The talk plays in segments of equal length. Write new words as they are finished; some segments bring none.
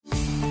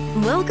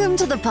Welcome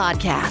to the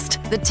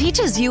podcast that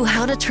teaches you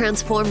how to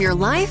transform your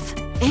life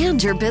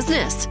and your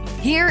business.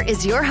 Here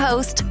is your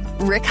host,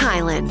 Rick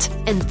Hyland,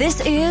 and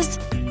this is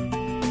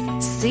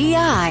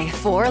CI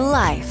for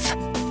Life.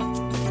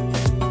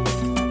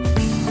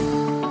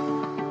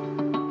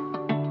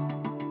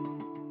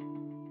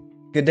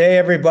 Good day,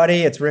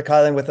 everybody. It's Rick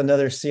Hyland with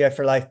another CI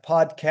for Life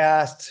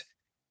podcast,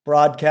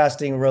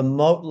 broadcasting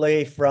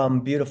remotely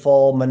from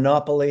beautiful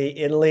Monopoli,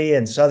 Italy,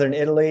 and southern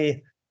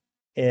Italy.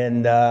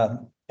 And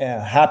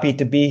happy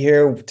to be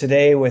here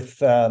today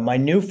with my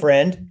new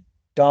friend,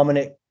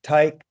 Dominic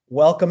Tyke.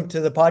 Welcome to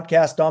the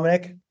podcast,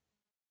 Dominic.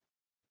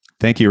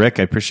 Thank you, Rick.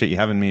 I appreciate you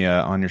having me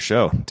on your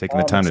show, taking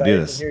the time to do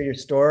this. To hear your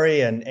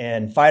story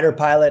and fighter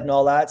pilot and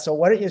all that. So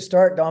why don't you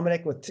start,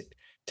 Dominic, with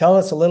tell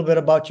us a little bit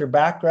about your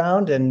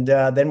background, and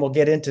then we'll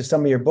get into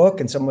some of your book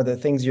and some of the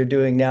things you're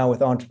doing now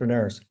with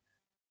entrepreneurs.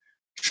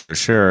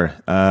 Sure.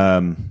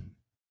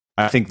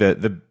 I think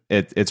that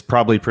it's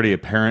probably pretty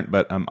apparent,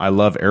 but I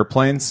love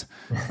airplanes.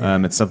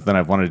 It's something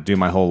I've wanted to do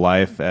my whole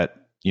life.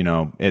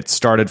 It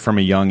started from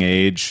a young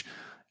age,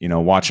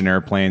 watching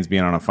airplanes,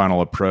 being on a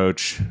final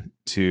approach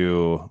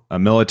to a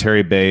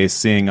military base,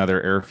 seeing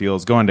other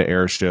airfields, going to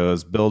air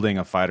shows, building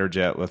a fighter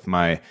jet with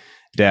my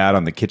dad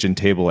on the kitchen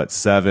table at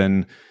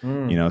 7,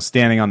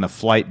 standing on the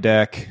flight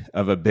deck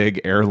of a big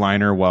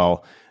airliner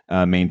while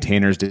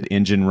maintainers did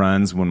engine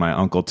runs. When my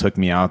uncle took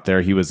me out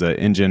there, he was a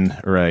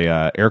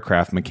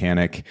aircraft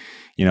mechanic.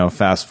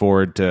 Fast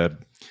forward to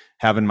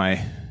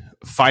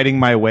fighting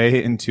my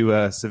way into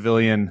a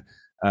civilian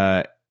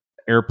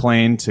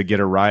airplane to get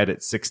a ride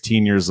at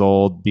 16 years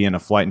old, being a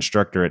flight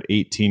instructor at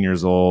 18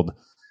 years old,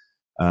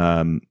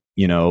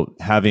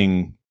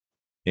 having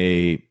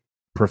a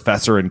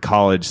professor in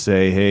college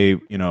say, hey,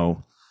 I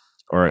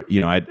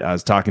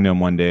was talking to him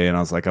one day and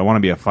I was like, I want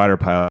to be a fighter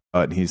pilot.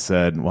 And he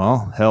said,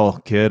 well,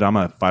 hell, kid, I'm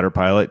a fighter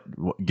pilot.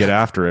 Get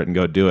after it and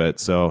go do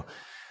it. So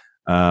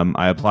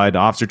I applied to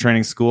officer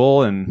training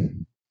school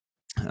and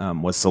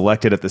was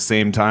selected at the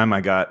same time.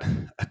 I got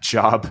a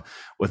job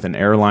with an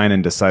airline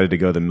and decided to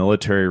go the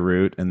military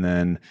route, and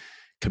then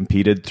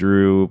competed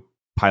through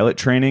pilot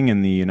training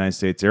in the United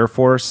States Air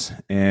Force,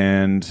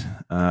 and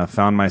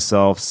found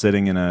myself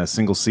sitting in a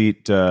single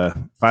seat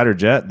fighter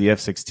jet, the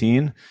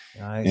F-16.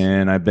 Nice.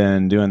 And I've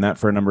been doing that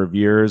for a number of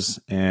years,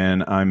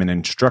 and I'm an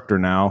instructor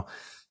now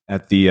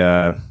at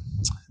the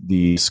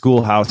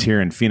schoolhouse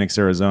here in Phoenix,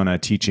 Arizona,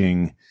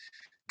 teaching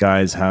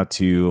guys how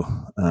to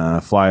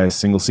fly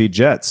single seat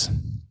jets.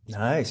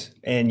 Nice.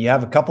 And you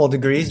have a couple of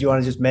degrees. Do you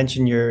want to just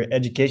mention your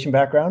education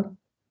background?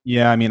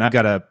 Yeah, I've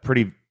got a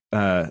pretty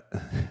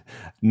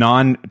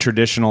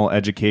non-traditional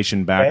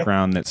education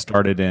background that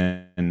started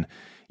in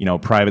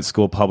private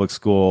school, public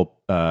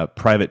school,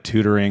 private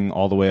tutoring,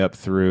 all the way up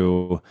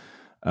through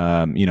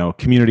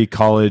community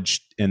college,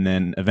 and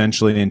then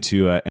eventually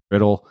into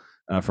Riddle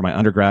for my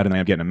undergrad, and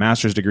I'm getting a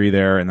master's degree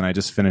there, and then I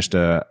just finished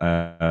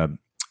a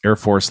Air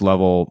Force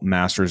level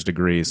master's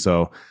degree.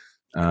 So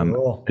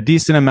cool. A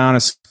decent amount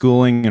of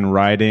schooling and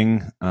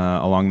writing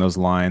along those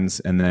lines,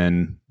 and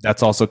then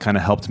that's also kind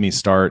of helped me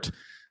start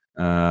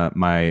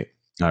my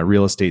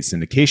real estate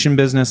syndication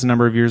business a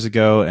number of years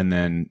ago, and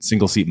then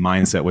Single Seat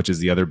Mindset, which is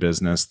the other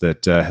business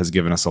that has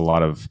given us a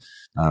lot of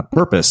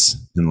purpose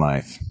in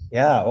life.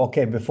 Yeah.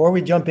 Okay. Before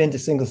we jump into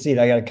Single Seat,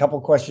 I got a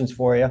couple questions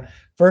for you.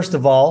 First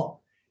of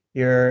all,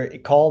 your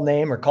call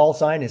name or call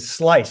sign is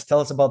Slice. Tell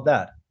us about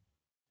that.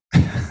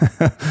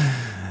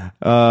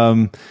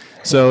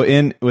 So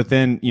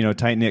within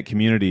tight knit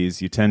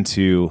communities, you tend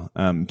to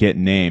get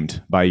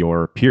named by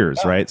your peers,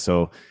 right?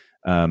 So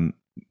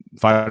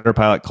fighter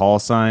pilot call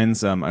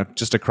signs,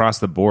 just across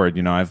the board.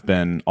 I've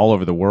been all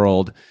over the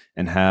world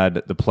and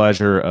had the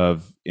pleasure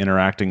of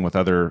interacting with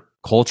other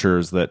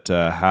cultures that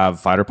have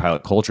fighter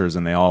pilot cultures,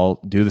 and they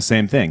all do the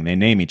same thing. They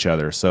name each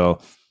other. So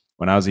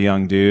when I was a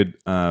young dude,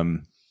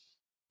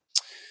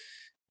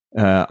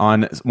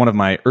 on one of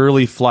my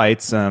early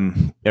flights,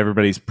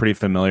 everybody's pretty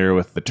familiar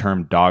with the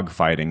term dog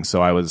fighting.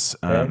 So I was,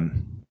 the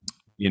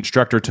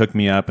instructor took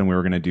me up and we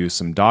were going to do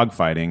some dog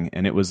fighting,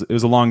 and it was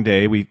a long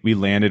day. We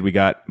landed, we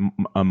got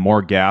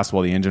more gas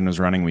while the engine was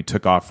running. We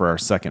took off for our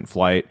second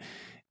flight,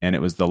 and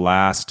it was the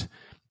last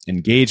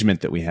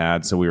engagement that we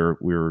had. So we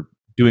were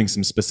doing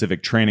some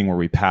specific training where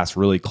we passed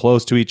really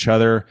close to each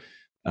other,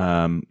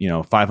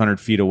 500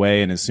 feet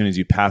away. And as soon as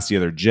you pass the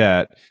other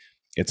jet,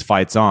 it's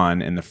fights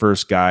on, and the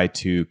first guy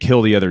to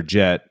kill the other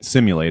jet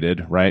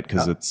simulated, right?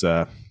 Because it's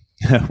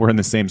we're in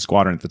the same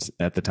squadron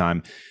at the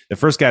time. The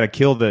first guy to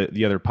kill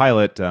the other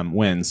pilot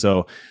wins.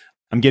 So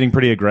I'm getting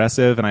pretty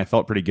aggressive, and I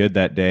felt pretty good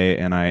that day.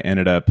 And I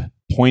ended up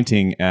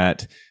pointing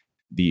at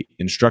the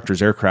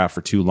instructor's aircraft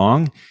for too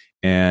long,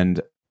 and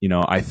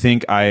I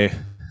think I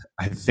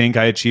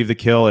achieved the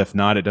kill. If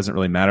not, it doesn't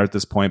really matter at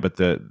this point. But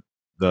the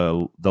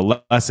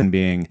lesson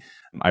being,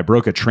 I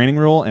broke a training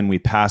rule, and we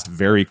passed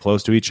very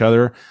close to each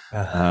other.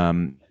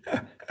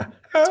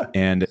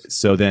 And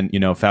so then,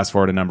 fast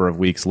forward a number of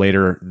weeks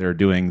later, they're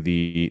doing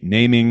the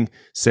naming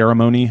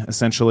ceremony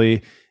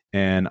essentially.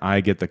 And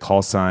I get the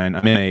call sign.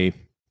 I'm in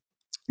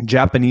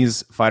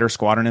Japanese fighter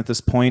squadron at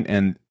this point,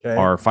 and Okay.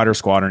 our fighter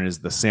squadron is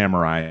the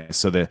samurai.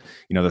 So the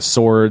the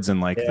swords and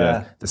like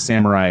the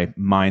samurai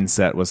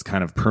mindset was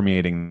kind of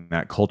permeating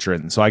that culture.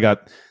 And so I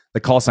got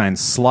the call sign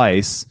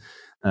Slice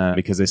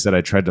because they said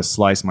I tried to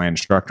slice my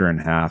instructor in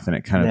half, and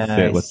it kind of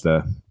fit with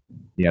the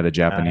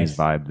Japanese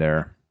vibe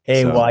there.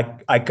 Hey,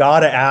 well, I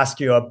gotta ask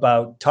you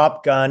about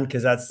Top Gun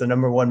because that's the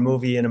 #1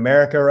 movie in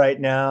America right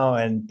now,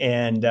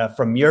 and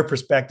from your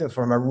perspective,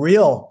 from a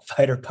real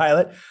fighter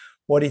pilot,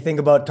 what do you think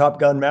about Top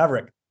Gun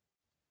Maverick?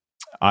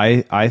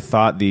 I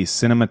thought the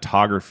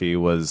cinematography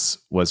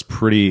was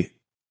pretty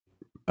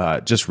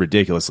just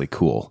ridiculously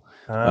cool.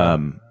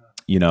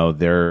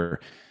 There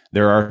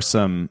are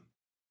some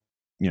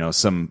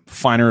some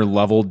finer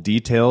level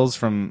details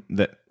from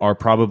that are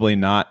probably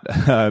not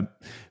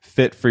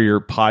fit for your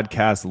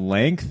podcast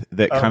length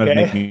that kind of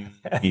make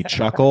me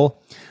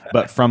chuckle.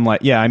 But from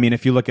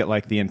if you look at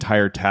like the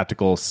entire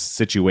tactical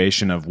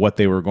situation of what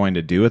they were going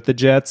to do with the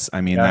jets,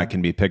 that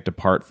can be picked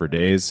apart for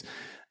days.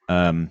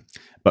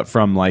 But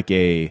from like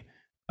a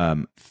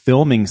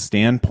filming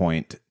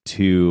standpoint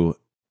to,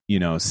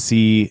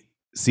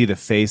 see the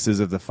faces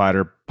of the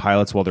fighter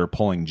pilots while they're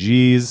pulling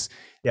G's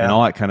and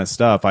all that kind of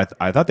stuff,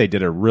 I thought they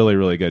did a really,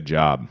 really good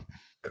job.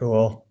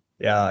 Cool.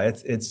 Yeah,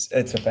 it's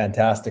a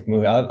fantastic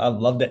movie. I've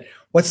loved it.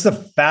 What's the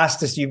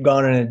fastest you've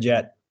gone in a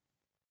jet?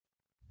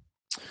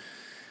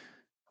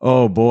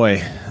 Oh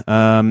boy.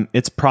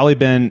 It's probably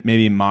been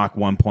maybe Mach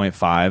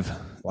 1.5.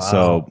 Wow.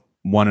 So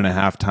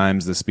 1.5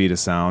 times the speed of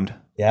sound.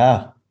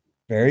 Yeah.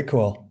 Very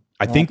cool.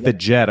 I think the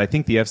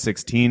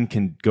F-16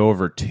 can go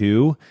over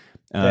 2.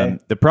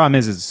 The problem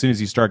is as soon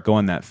as you start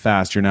going that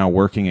fast, you're now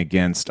working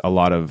against a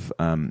lot of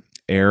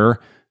air,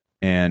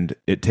 and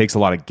it takes a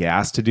lot of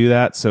gas to do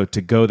that. So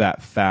to go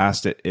that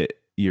fast,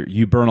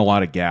 you burn a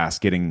lot of gas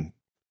getting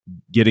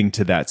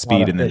to that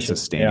speed and then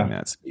sustaining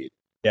that speed.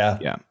 Yeah.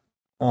 Yeah.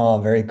 Oh,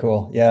 very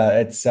cool. Yeah.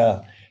 It's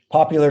a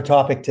popular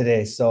topic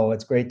today, so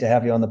it's great to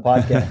have you on the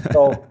podcast.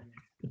 So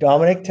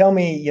Dominic, tell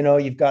me,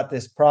 you've got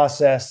this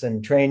process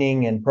and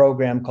training and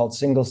program called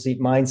Single Seat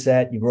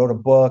Mindset. You wrote a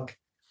book.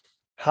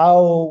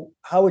 How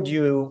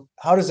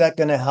does that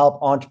going to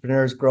help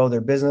entrepreneurs grow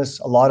their business?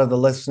 A lot of the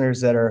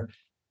listeners that are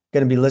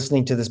going to be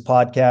listening to this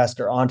podcast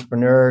are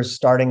entrepreneurs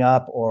starting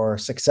up or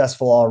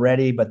successful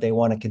already, but they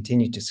want to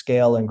continue to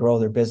scale and grow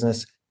their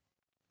business.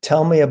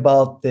 Tell me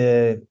about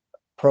the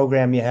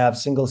program you have,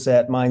 Single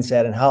Seat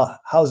Mindset, and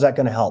how is that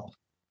going to help?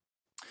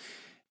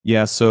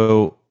 Yeah.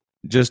 So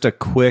just a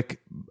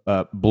quick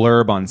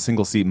blurb on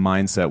Single Seat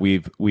Mindset.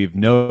 We've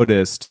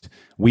noticed,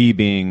 we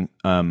being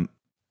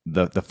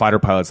the fighter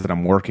pilots that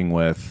I'm working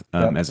with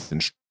as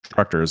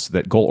instructors,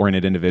 that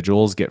goal-oriented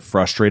individuals get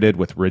frustrated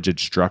with rigid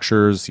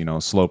structures,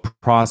 slow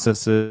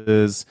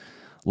processes,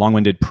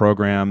 long-winded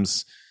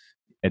programs,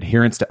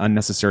 adherence to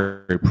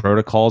unnecessary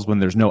protocols when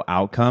there's no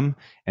outcome.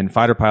 And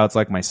fighter pilots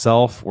like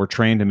myself, we're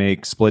trained to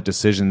make split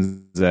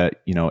decisions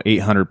at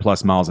 800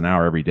 plus miles an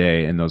hour every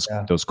day, and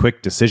those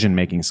quick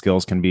decision-making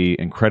skills can be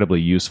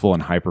incredibly useful in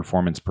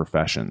high-performance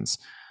professions,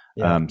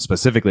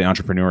 specifically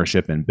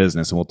entrepreneurship and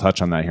business, and we'll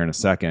touch on that here in a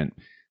second.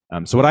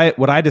 So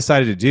what I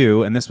decided to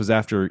do, and this was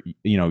after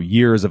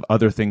years of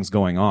other things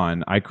going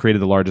on, I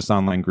created the largest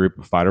online group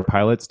of fighter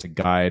pilots to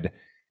guide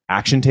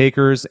action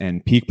takers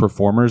and peak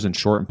performers in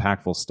short,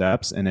 impactful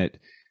steps. And it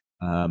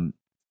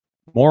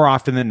more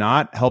often than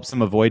not helps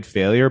them avoid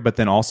failure, but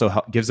then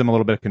also gives them a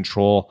little bit of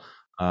control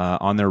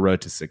on their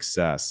road to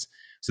success.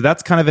 So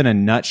that's kind of in a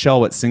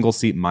nutshell what Single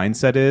Seat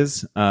Mindset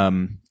is.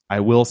 I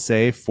will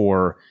say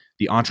for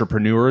the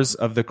entrepreneurs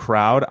of the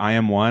crowd, I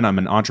am one. I'm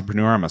an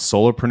entrepreneur. I'm a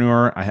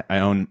solopreneur. I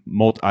own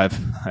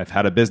I've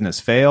had a business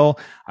fail.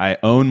 I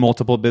own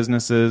multiple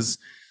businesses.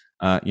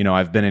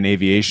 I've been in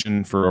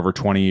aviation for over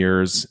 20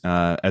 years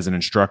as an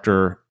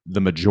instructor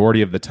the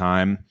majority of the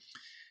time.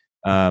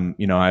 I'm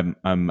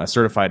a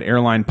certified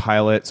airline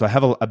pilot, so I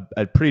have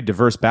a pretty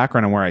diverse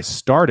background on where I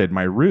started.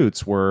 My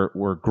roots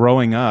were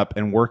growing up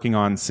and working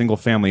on single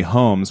family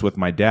homes with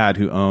my dad,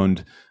 who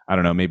owned, I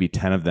don't know, maybe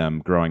 10 of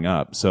them growing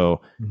up.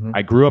 So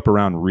I grew up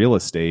around real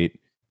estate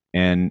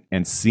and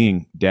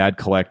seeing dad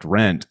collect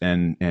rent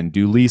and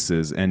do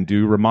leases and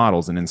do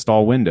remodels and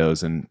install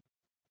windows and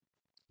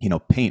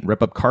paint,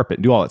 rip up carpet,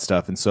 and do all that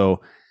stuff. And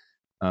so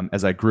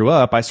as I grew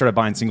up, I started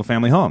buying single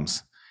family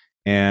homes,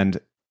 and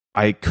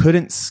I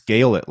couldn't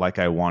scale it like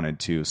I wanted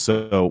to.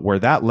 So where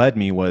that led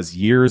me was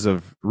years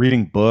of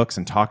reading books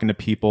and talking to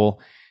people.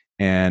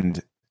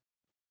 And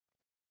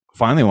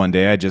finally one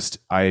day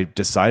I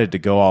decided to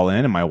go all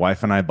in, and my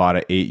wife and I bought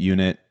an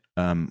 8-unit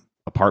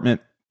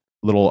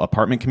little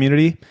apartment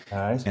community.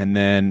 Nice. And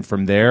then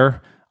from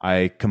there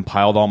I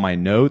compiled all my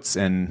notes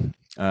and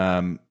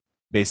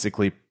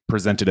basically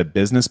presented a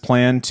business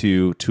plan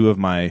to 2 of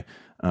my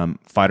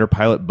fighter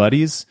pilot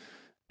buddies.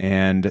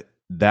 And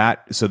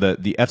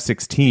the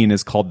F-16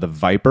 is called the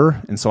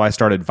Viper. And so I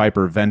started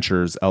Viper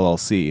Ventures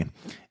LLC.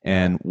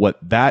 And what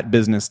that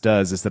business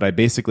does is that I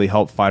basically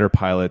help fighter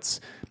pilots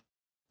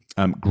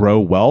grow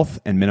wealth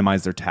and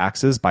minimize their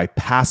taxes by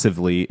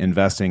passively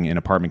investing in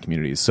apartment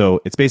communities. So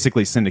it's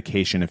basically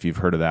syndication, if you've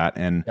heard of that.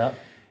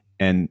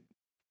 And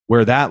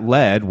where that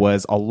led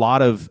was a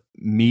lot of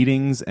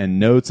meetings and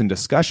notes and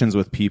discussions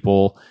with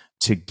people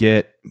to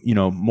get,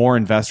 more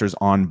investors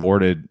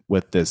onboarded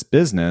with this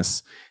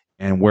business.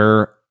 And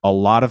where a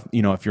lot of,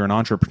 if you're an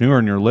entrepreneur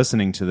and you're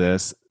listening to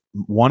this,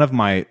 one of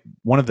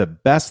the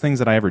best things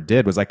that I ever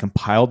did was I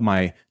compiled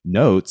my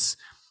notes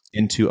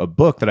into a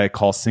book that I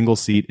call Single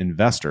Seat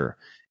Investor.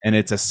 And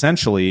it's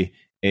essentially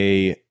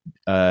you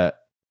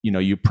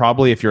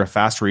probably, if you're a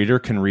fast reader,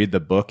 can read the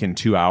book in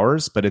 2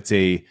 hours, but it's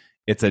a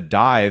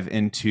dive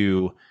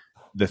into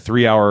the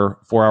 3-hour,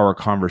 4-hour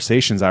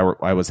conversations I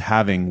was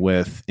having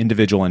with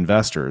individual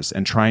investors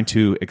and trying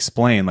to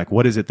explain, like,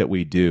 what is it that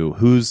we do?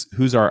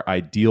 Who's our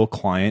ideal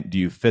client? Do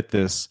you fit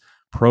this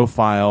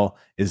profile?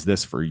 Is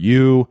this for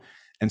you?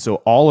 And so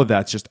all of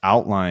that's just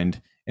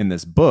outlined in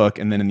this book.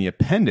 And then in the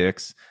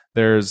appendix,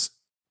 there's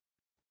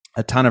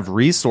a ton of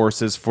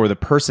resources for the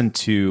person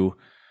to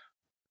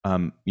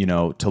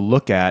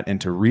look at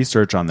and to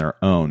research on their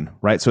own,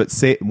 right? So it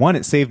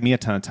saved me a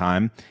ton of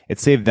time. It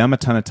saved them a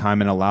ton of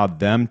time and allowed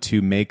them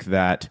to make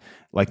that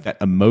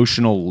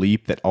emotional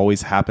leap that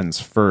always happens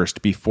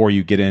first before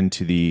you get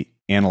into the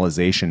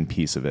analyzation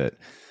piece of it.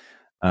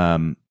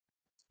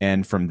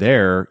 And from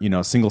there,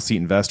 Single Seat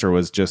Investor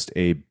was just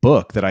a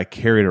book that I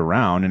carried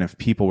around. And if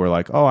people were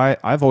like, oh,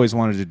 I've always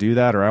wanted to do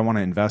that, or I want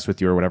to invest with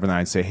you or whatever, then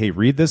I'd say, hey,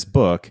 read this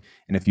book.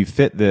 And if you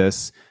fit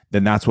this,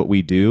 then that's what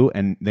we do.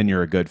 And then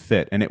you're a good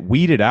fit. And it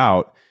weeded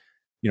out,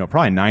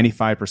 probably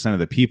 95% of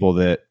the people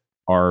that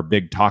are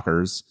big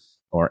talkers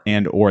or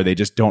they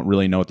just don't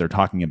really know what they're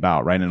talking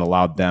about, right? And it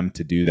allowed them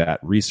to do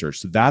that research.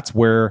 So that's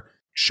where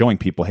showing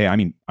people, hey,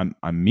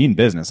 I mean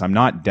business. I'm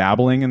not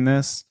dabbling in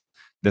this.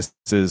 This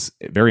is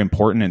very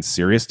important and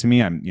serious to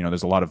me.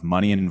 There's a lot of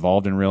money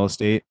involved in real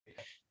estate.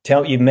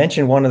 You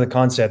mentioned one of the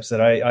concepts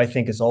that I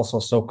think is also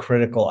so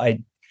critical.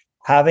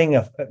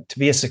 To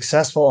be a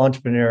successful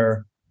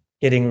entrepreneur,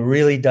 getting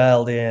really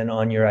dialed in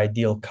on your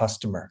ideal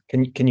customer.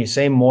 Can you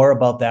say more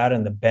about that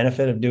and the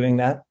benefit of doing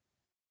that?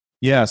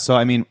 Yeah. So,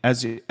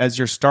 as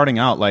you're starting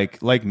out,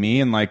 like me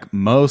and like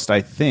most,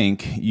 I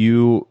think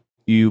you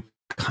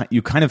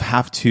kind of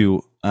have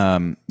to,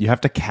 you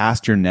have to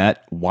cast your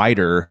net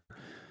wider,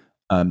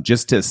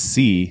 just to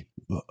see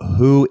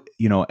who,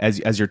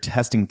 as you're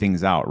testing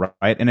things out,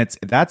 right? And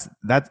that's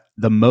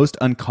the most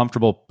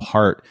uncomfortable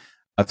part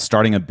of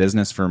starting a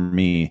business for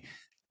me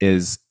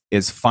is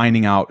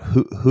finding out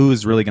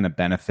who's really going to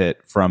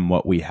benefit from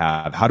what we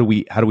have. How do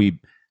we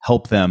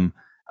help them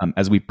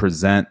as we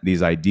present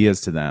these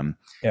ideas to them?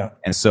 Yeah.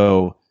 And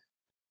so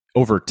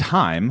over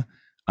time,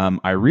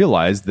 I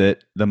realized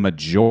that the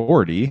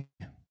majority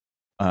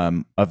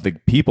of the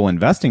people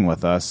investing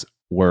with us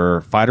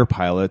were fighter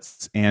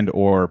pilots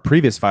or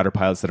previous fighter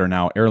pilots that are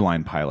now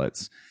airline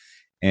pilots.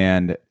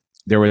 And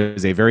there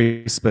was a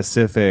very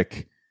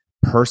specific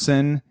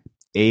person,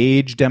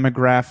 age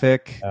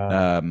demographic,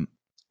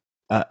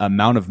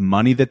 amount of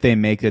money that they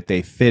make that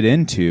they fit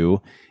into.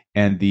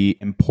 And the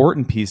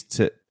important piece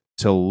to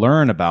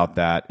learn about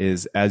that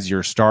is, as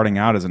you're starting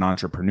out as an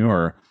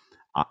entrepreneur,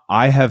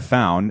 I have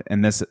found,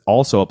 and this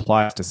also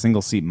applies to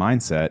Single Seat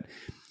Mindset,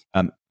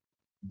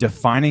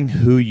 defining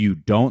who you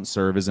don't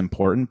serve is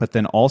important, but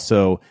then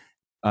also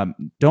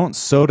don't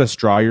soda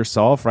straw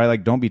yourself, right?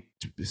 Like, don't be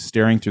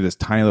staring through this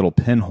tiny little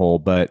pinhole.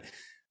 But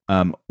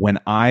when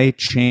I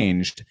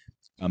changed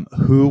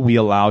who we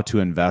allow to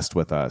invest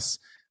with us,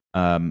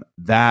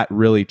 that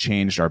really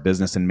changed our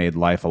business and made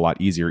life a lot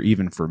easier,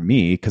 even for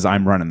me, because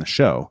I'm running the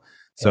show.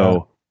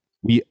 So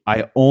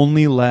I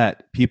only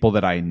let people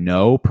that I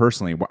know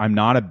personally. I'm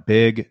not a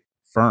big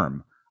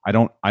firm. I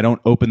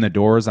don't open the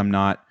doors. I'm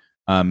not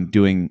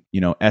doing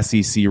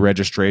SEC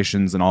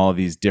registrations and all of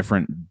these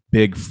different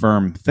big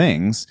firm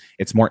things.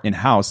 It's more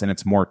in-house and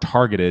it's more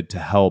targeted to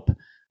help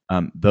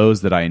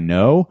those that I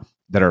know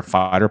that are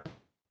fighter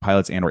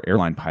pilots and or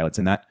airline pilots.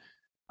 And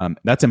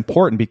that's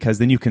important, because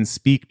then you can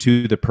speak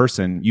to the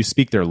person, you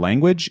speak their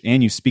language,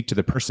 and you speak to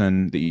the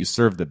person that you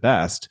serve the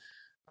best,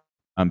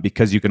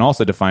 because you can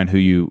also define who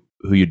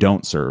you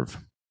don't serve.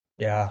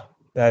 Yeah,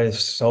 that is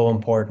so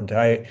important.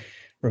 I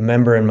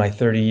remember in my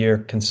 30-year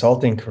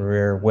consulting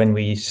career, when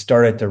we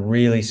started to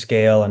really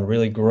scale and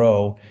really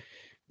grow,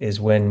 is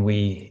when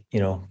we,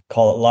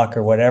 call it luck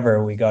or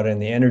whatever, we got in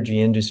the energy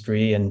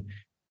industry.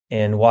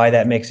 And why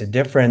that makes a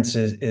difference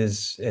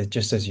is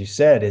just as you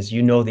said, is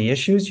the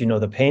issues,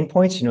 the pain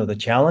points, the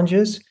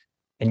challenges,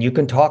 and you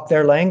can talk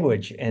their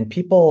language. And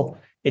people,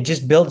 it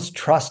just builds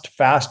trust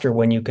faster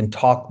when you can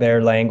talk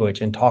their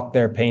language and talk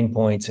their pain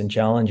points and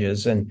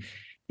challenges. And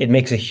it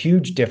makes a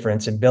huge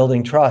difference in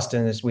building trust.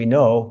 And as we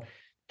know,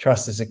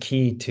 trust is a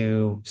key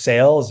to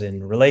sales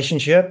and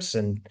relationships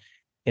and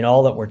in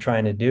all that we're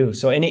trying to do.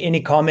 So any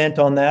comment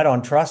on that,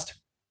 on trust?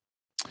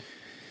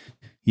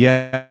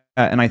 Yeah.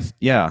 And I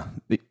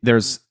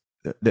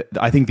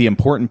think the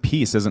important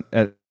piece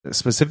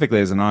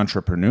specifically as an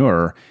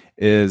entrepreneur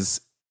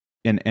is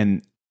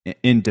in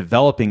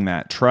developing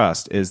that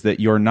trust is that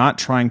you're not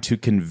trying to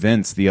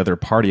convince the other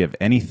party of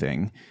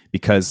anything,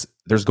 because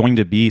there's going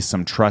to be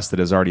some trust that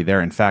is already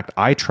there. In fact,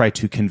 I try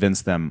to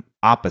convince them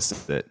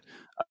opposite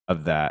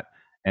of that.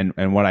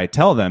 And what I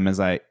tell them is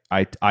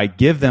I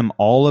give them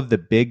all of the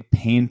big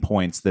pain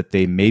points that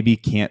they maybe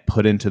can't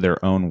put into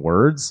their own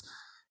words.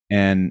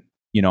 And,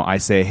 I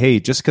say, hey,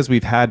 just because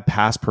we've had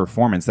past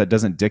performance, that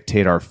doesn't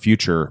dictate our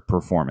future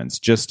performance.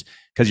 Just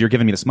because you're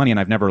giving me this money and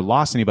I've never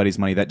lost anybody's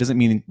money, that doesn't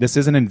mean this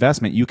is an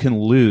investment. You can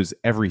lose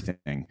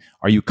everything.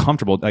 Are you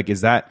comfortable? Like,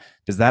 does that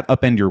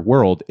upend your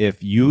world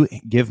if you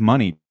give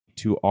money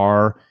to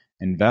our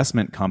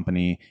investment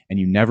company and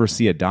you never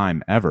see a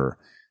dime ever?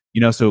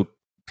 So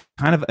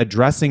kind of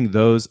addressing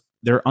those,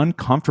 they're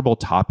uncomfortable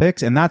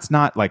topics, and that's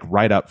not like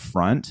right up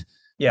front.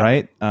 Yeah.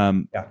 Right.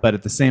 But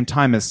at the same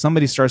time, as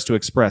somebody starts to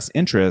express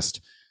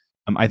interest,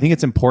 I think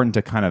it's important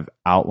to kind of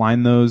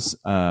outline those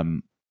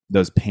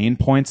pain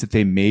points that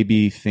they may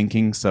be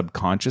thinking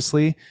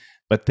subconsciously,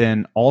 but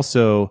then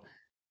also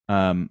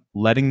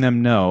letting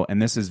them know,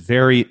 and this is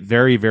very,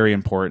 very, very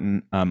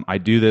important. I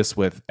do this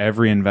with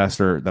every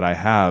investor that I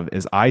have,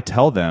 is I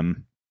tell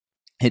them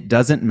it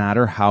doesn't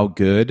matter how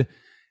good,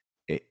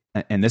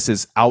 and this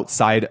is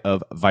outside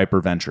of Viper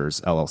Ventures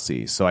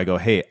LLC. So I go,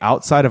 hey,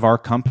 outside of our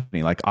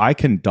company, like I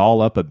can doll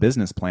up a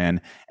business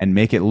plan and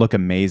make it look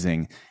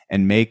amazing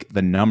and make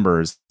the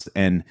numbers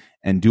and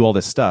do all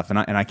this stuff. And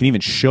I can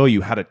even show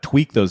you how to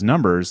tweak those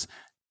numbers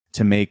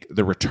to make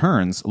the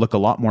returns look a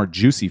lot more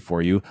juicy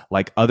for you,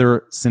 like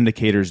other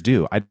syndicators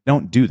do. I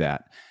don't do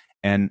that.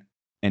 And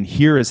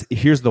here's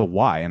the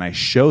why. And I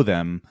show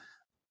them,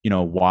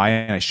 why,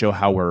 and I show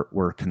how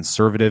we're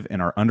conservative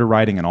in our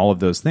underwriting and all of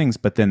those things.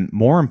 But then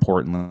more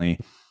importantly,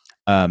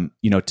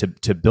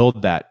 to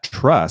build that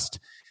trust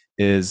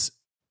is,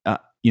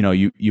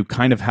 you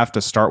kind of have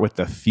to start with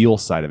the feel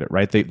side of it,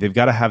 right? They've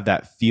got to have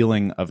that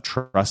feeling of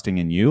trusting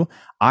in you.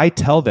 I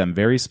tell them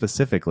very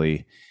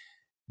specifically,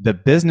 the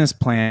business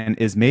plan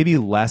is maybe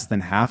less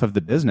than half of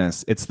the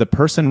business. It's the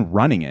person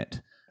running it.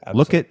 Absolutely.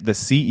 Look at the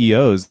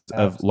CEOs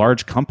of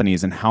large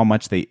companies and how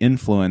much they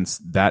influence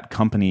that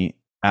company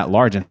at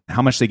large and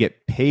how much they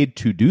get paid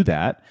to do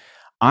that.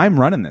 I'm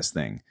running this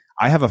thing.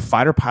 I have a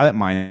fighter pilot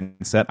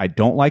mindset. I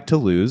don't like to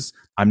lose.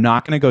 I'm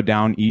not going to go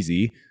down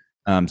easy,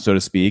 so to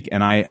speak.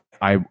 And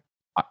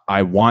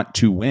I want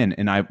to win,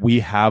 and we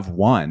have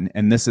won,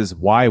 and this is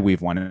why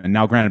we've won. And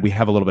now, granted, we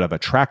have a little bit of a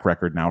track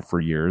record now for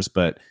years,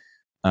 but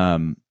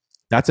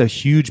that's a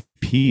huge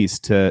piece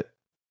to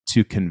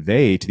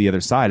convey to the other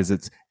side.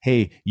 Is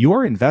hey,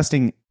 you're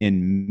investing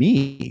in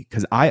me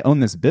because I own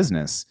this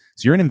business.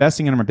 So you're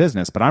investing in my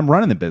business, but I'm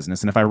running the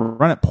business. And if I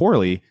run it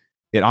poorly,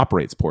 it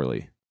operates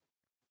poorly.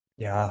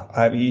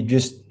 Yeah. You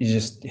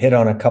just hit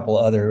on a couple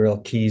other real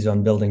keys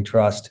on building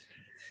trust.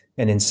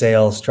 And in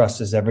sales, trust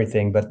is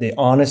everything. But the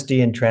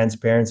honesty and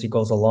transparency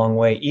goes a long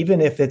way,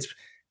 even if it's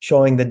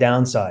showing the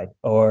downside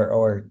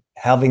or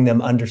having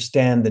them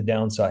understand the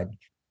downside.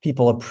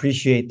 People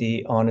appreciate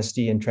the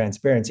honesty and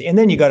transparency. And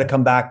then you got to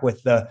come back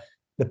with the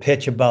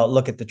pitch about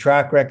look at the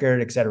track record,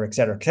 et cetera, et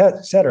cetera,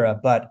 et cetera.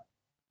 But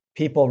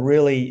people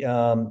really,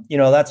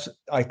 that's,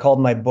 I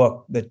called my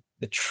book, the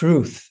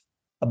truth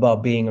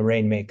about being a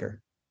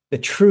rainmaker. The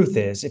truth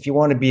is, if you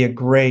want to be a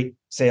great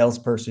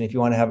salesperson, if you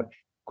want to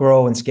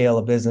grow and scale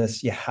a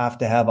business, you have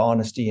to have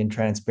honesty and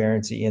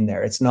transparency in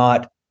there. It's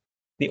not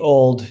the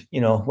old,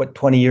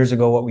 20 years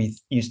ago, what we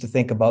used to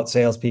think about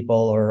salespeople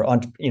or,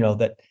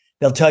 that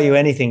they'll tell you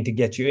anything to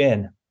get you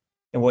in.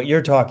 And what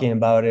you're talking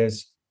about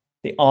is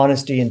the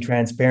honesty and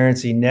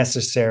transparency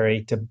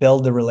necessary to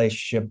build the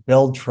relationship,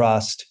 build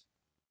trust,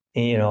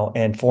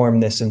 and form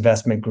this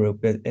investment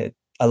group.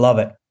 I love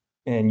it.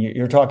 And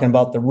you're talking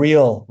about the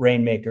real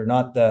rainmaker,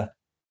 not the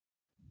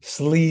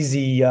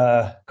sleazy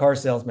car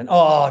salesman.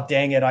 Oh,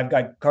 dang it. I've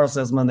got car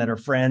salesmen that are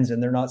friends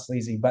and they're not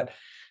sleazy, but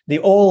the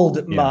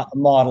old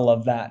model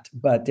of that.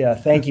 But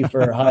thank you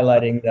for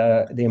highlighting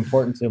the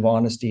importance of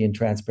honesty and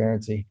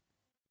transparency.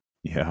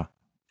 Yeah.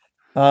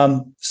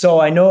 So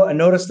I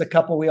noticed a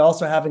couple we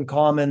also have in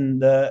common,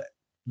 the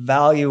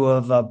value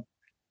of a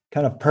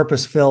kind of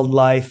purpose-filled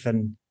life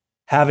and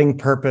having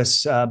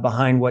purpose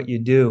behind what you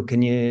do.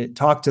 Can you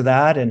talk to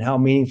that and how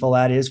meaningful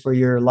that is for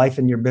your life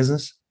and your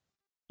business?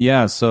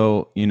 Yeah.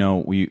 So,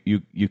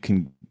 you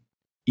can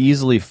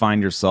easily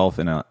find yourself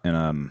in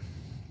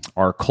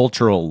our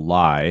cultural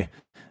lie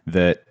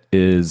that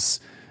is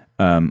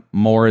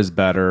more is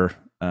better,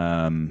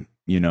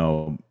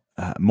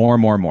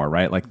 more,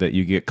 right? Like that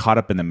you get caught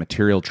up in the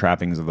material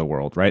trappings of the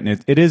world, right?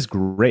 And it is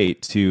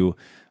great to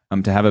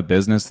have a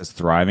business that's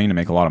thriving, to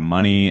make a lot of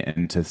money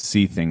and to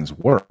see things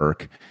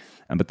work.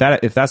 But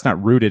that if that's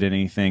not rooted in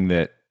anything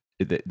that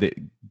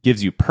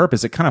gives you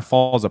purpose, it kind of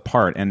falls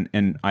apart.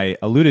 And I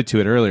alluded to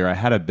it earlier. I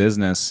had a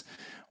business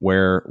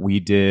where we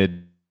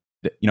did,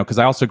 because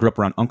I also grew up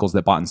around uncles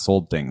that bought and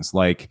sold things,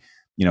 like,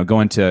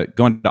 going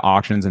to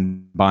auctions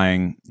and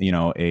buying,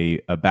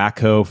 a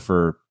backhoe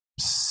for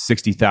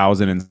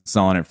 $60,000 and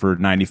selling it for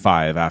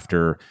 $95,000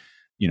 after,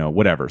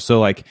 whatever. So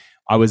like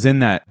I was in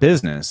that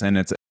business, and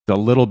it's a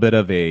little bit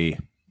of a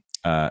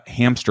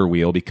hamster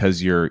wheel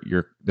because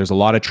there's a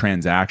lot of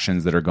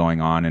transactions that are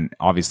going on, and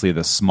obviously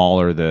the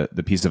smaller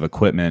the piece of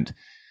equipment,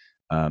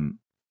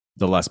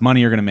 the less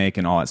money you're going to make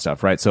and all that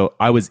stuff, right? So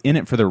I was in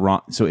it for the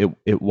wrong, so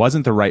it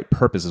wasn't the right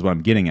purpose is what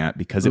I'm getting at,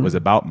 because it was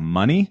about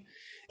money.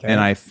 Okay.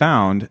 And I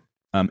found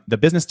the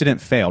business didn't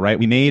fail, right?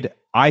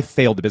 I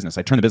failed the business.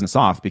 I turned the business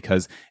off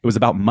because it was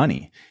about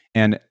money.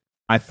 And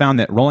I found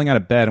that rolling out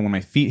of bed and when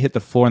my feet hit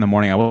the floor in the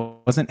morning, I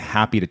wasn't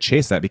happy to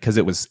chase that because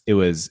it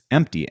was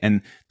empty.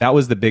 And that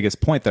was the biggest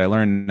point that I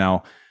learned.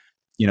 Now,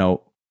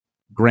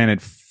 granted,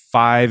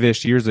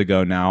 5-ish years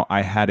ago now,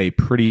 I had a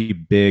pretty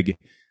big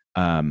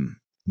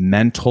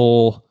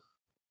mental,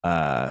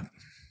 not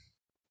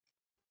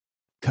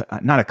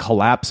a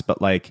collapse,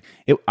 but like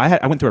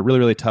I went through a really,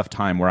 really tough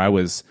time where I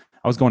was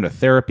going to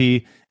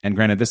therapy. And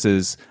granted, this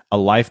is a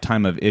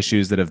lifetime of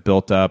issues that have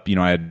built up.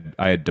 I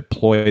had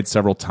deployed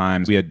several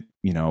times. We had,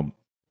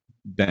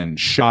 been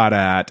shot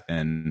at,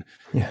 and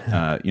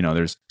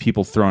there's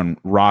people throwing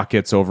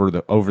rockets over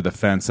the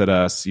fence at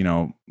us,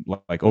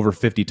 like over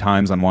 50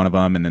 times on one of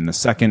them. And then the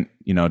second,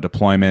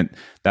 deployment,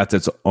 that's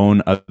its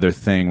own other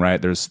thing,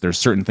 right? There's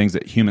certain things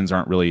that humans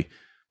aren't really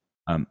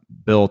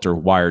built or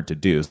wired to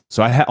do.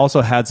 So I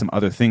also had some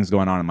other things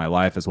going on in my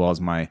life, as well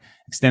as my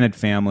extended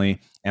family.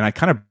 And I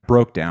kind of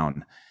broke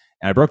down,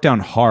 and I broke down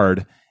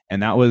hard.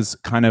 And that was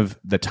kind of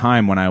the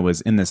time when I was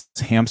in this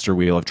hamster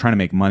wheel of trying to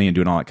make money and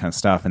doing all that kind of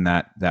stuff. And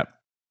that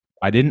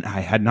I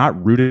had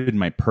not rooted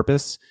my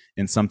purpose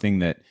in something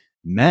that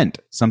meant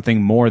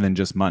something more than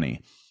just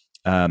money.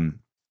 And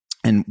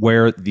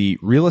where the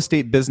real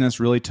estate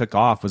business really took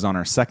off was on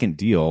our second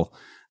deal.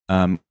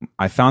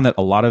 I found that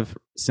a lot of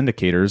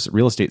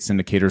real estate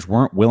syndicators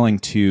weren't willing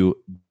to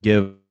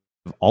give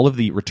all of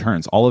the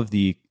returns, all of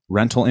the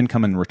rental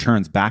income and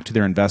returns back to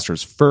their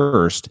investors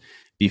first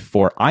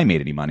before I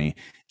made any money.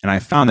 And I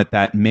found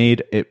that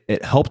made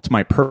it helped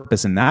my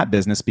purpose in that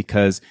business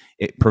because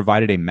it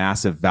provided a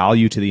massive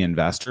value to the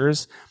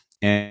investors.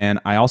 And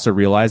I also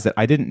realized that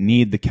I didn't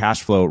need the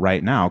cash flow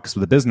right now because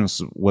the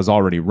business was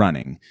already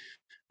running.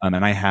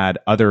 And I had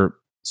other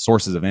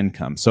sources of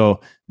income. So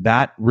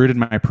that rooted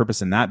my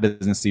purpose in that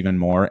business even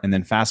more. And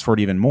then fast forward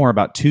even more,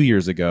 about 2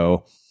 years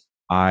ago,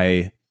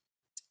 I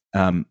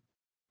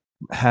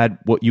had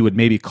what you would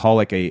maybe call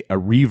like a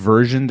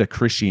reversion to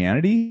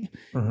Christianity.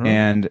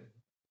 Mm-hmm.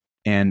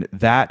 And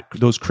that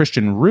those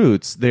Christian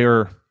roots,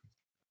 they're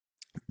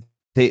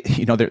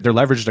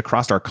leveraged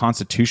across our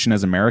Constitution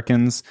as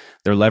Americans.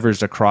 They're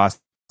leveraged across,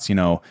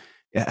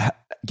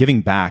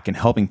 giving back and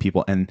helping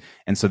people. And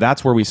so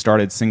that's where we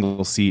started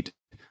Single Seat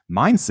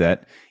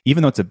Mindset.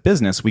 Even though it's a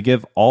business, we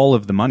give all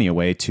of the money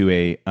away to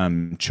a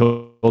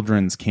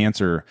children's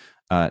cancer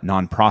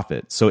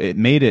nonprofit. So it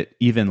made it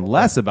even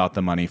less about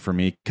the money for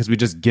me because we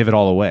just give it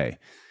all away.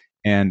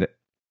 And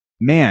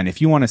man,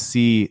 if you want to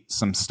see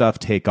some stuff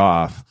take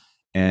off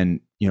and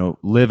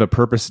live a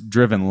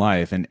purpose-driven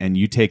life, and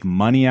you take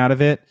money out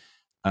of it,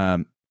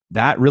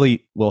 that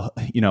really will,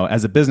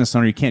 as a business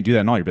owner, you can't do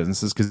that in all your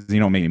businesses because you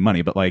don't make any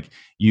money. But like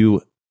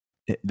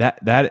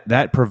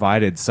that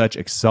provided such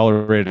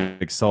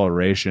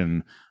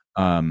acceleration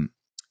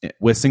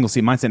with Single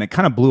Seat Mindset, and it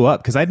kind of blew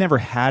up because I'd never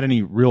had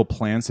any real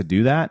plans to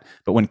do that.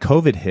 But when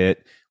COVID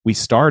hit,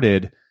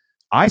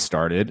 I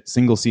started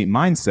Single Seat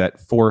Mindset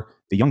for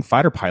the young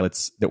fighter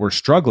pilots that were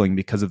struggling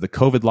because of the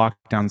COVID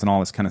lockdowns and all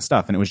this kind of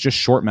stuff. And it was just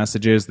short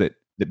messages that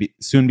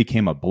soon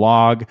became a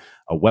blog,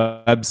 a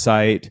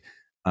website.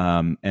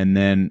 And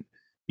then,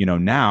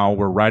 now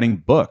we're writing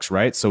books,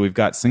 right? So we've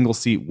got Single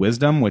Seat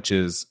Wisdom, which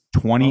is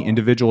 20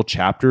 individual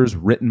chapters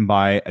written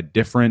by a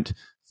different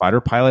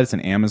fighter pilot. It's an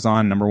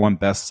Amazon #1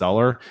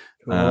 bestseller.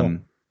 Cool.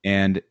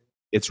 And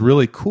it's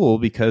really cool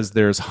because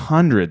there's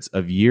hundreds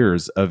of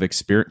years of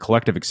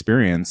collective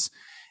experience.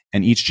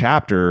 And each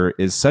chapter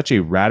is such a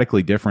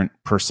radically different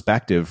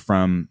perspective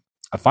from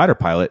a fighter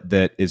pilot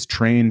that is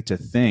trained to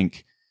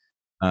think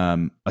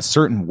a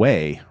certain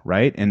way,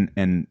 right?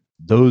 And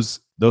those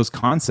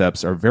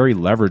concepts are very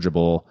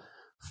leverageable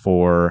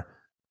for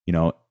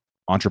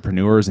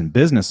entrepreneurs and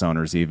business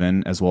owners,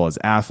 even as well as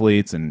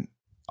athletes and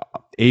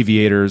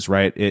aviators,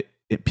 right? It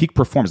peak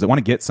performers. They want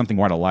to get something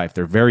more out of life.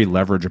 They're very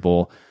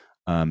leverageable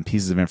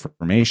pieces of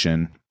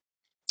information,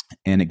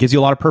 and it gives you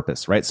a lot of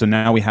purpose, right? So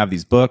now we have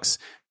these books.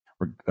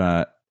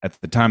 At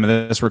the time of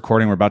this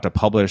recording, we're about to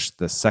publish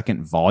the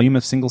second volume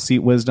of Single Seat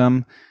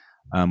Wisdom.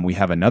 We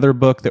have another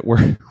book that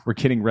we're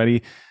getting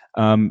ready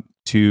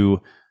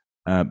to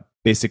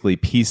basically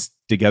piece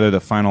together the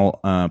final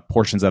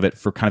portions of it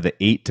for kind of the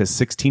 8 to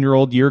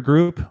 16-year-old year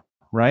group,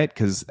 right?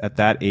 Because at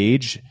that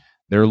age,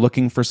 they're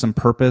looking for some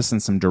purpose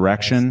and some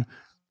direction.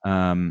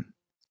 Nice.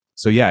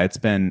 So yeah, it's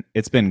been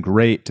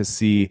great to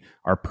see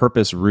our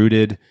purpose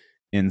rooted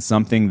in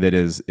something that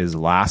is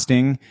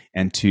lasting,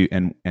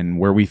 and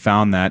where we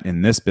found that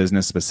in this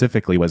business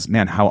specifically was,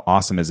 man, how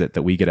awesome is it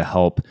that we get to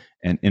help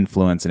and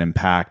influence and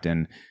impact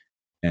and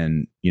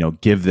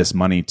give this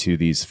money to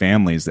these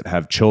families that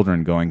have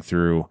children going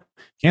through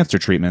cancer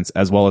treatments,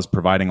 as well as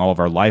providing all of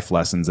our life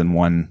lessons in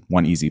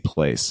one easy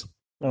place.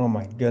 Oh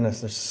my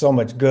goodness, there's so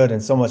much good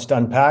and so much to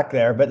unpack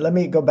there. But let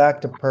me go back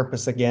to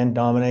purpose again,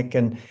 Dominic.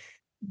 And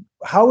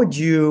how would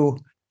you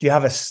do you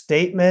have a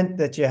statement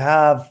that you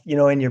have,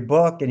 in your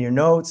book and your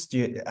notes?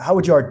 How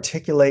would you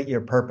articulate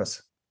your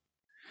purpose?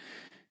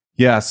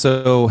 Yeah.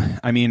 So,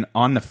 I mean,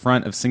 on the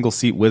front of Single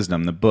Seat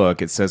Wisdom, the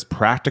book, it says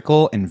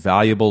practical and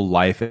valuable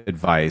life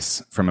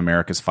advice from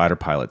America's fighter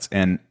pilots.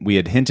 And we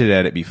had hinted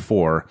at it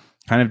before,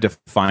 kind of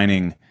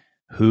defining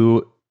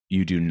who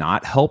you do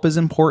not help is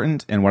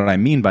important. And what I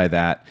mean by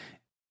that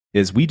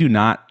is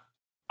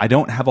I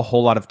don't have a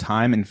whole lot of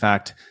time. In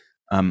fact,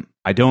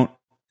 I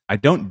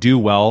don't do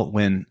well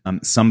when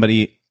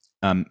somebody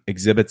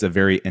exhibits a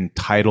very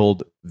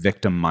entitled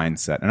victim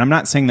mindset. And I'm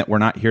not saying that we're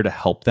not here to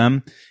help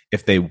them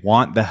if they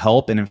want the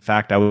help. And in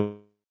fact, I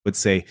would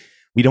say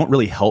we don't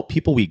really help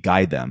people, we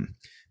guide them.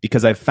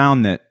 Because I've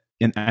found that,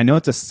 and I know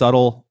it's a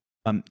subtle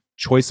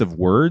choice of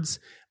words,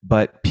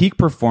 but peak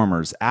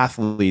performers,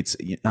 athletes,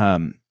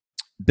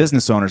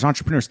 business owners,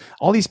 entrepreneurs,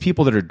 all these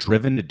people that are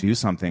driven to do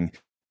something,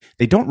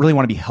 they don't really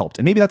want to be helped.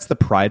 And maybe that's the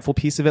prideful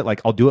piece of it,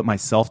 like I'll do it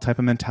myself type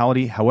of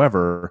mentality.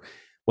 However,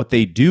 what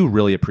they do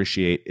really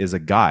appreciate is a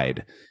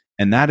guide.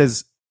 And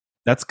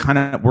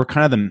we're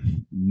kind of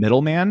the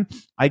middleman,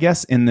 I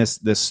guess, in this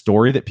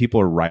story that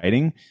people are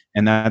writing.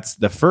 And that's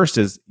the first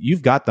is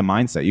you've got the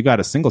mindset. You've got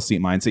a single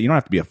seat mindset. You don't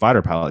have to be a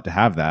fighter pilot to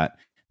have that.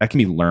 That can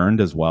be learned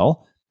as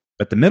well.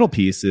 But the middle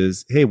piece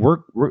is, hey,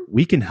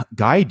 we can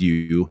guide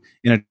you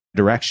in a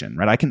direction,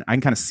 right? I can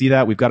kind of see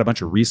that. We've got a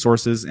bunch of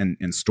resources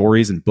and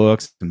stories and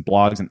books and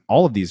blogs and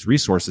all of these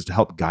resources to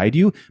help guide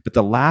you. But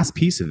the last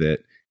piece of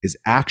it is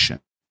action.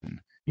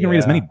 You can read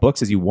as many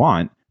books as you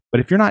want, but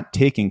if you're not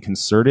taking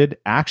concerted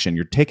action,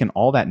 you're taking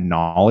all that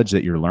knowledge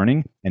that you're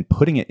learning and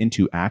putting it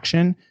into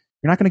action,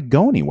 you're not going to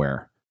go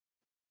anywhere.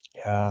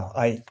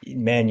 Yeah,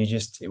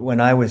 when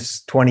I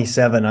was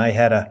 27, I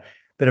had a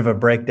bit of a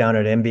breakdown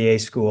at MBA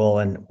school.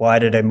 And why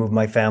did I move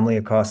my family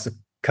across the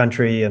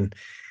country? And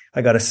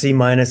I got a C-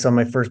 on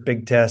my first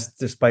big test,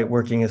 despite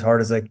working as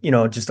hard as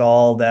just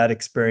all that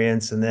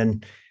experience. And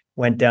then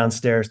went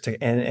downstairs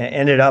and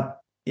ended up,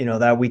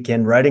 that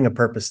weekend writing a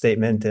purpose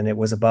statement. And it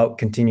was about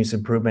continuous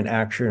improvement,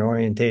 action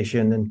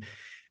orientation. And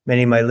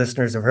many of my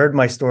listeners have heard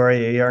my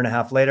story. A year and a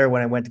half later,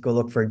 when I went to go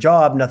look for a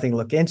job, nothing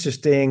looked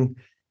interesting.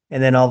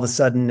 And then all of a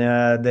sudden,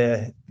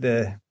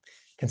 the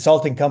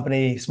consulting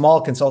company,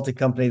 small consulting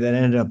company that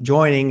ended up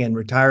joining and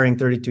retiring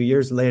 32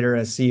 years later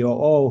as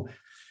COO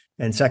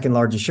and second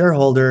largest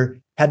shareholder,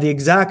 had the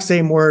exact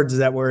same words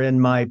that were in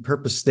my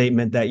purpose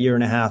statement that year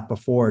and a half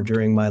before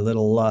during my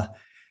little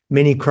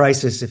mini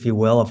crisis, if you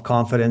will, of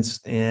confidence.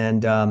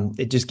 And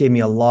it just gave me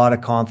a lot of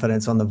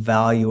confidence on the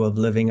value of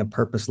living a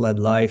purpose-led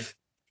life.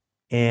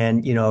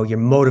 And, your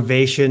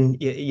motivation,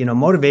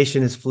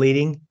 motivation is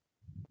fleeting,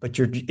 but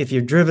if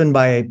you're driven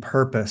by a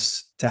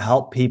purpose to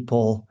help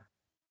people,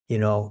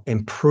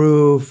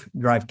 improve,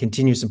 drive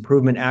continuous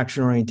improvement,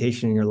 action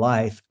orientation in your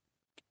life,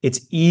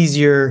 it's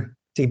easier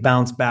to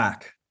bounce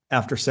back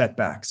after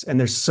setbacks. And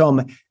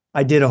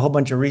I did a whole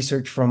bunch of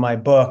research from my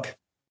book,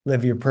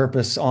 Live Your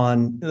Purpose,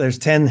 there's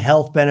 10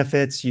 health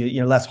benefits,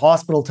 less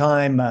hospital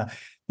time,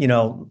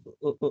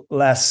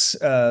 less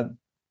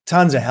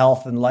tons of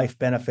health and life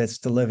benefits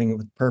to living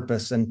with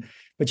purpose.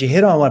 But you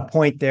hit on one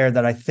point there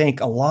that I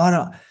think a lot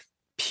of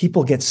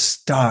people get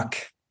stuck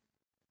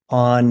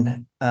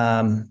on,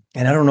 and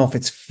I don't know if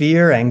it's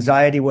fear,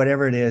 anxiety,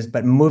 whatever it is,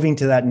 but moving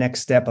to that next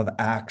step of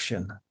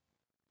action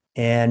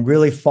and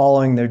really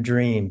following their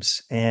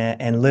dreams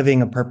and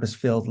living a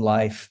purpose-filled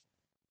life.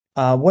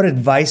 What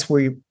advice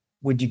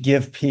would you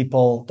give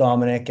people,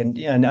 Dominic?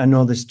 And I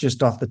know this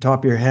just off the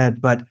top of your head,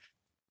 but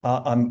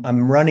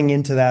I'm running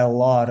into that a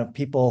lot of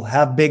people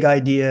have big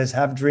ideas,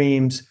 have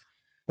dreams,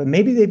 but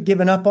maybe they've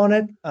given up on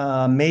it.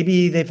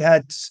 Maybe they've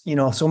had,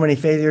 so many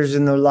failures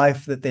in their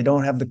life that they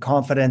don't have the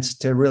confidence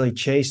to really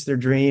chase their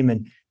dream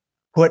and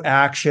put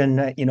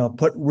action,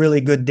 put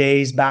really good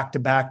days back to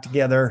back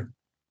together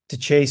to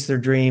chase their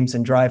dreams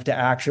and drive to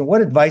action. What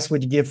advice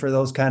would you give for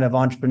those kind of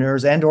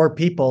entrepreneurs and or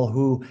people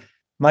who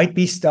might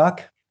be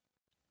stuck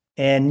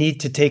and need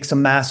to take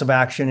some massive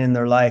action in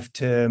their life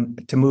to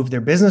move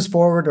their business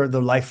forward or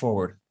their life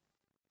forward?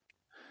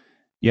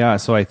 Yeah,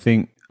 so I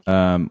think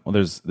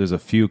there's a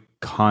few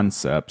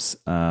concepts.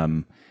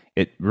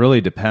 It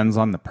really depends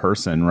on the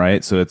person,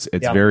 right? So it's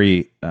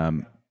very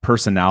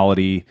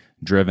personality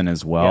driven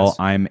as well.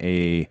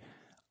 Yes.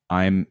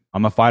 I'm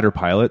a fighter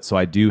pilot, so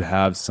I do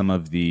have some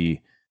of the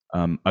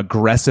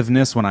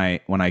aggressiveness when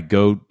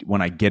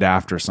I get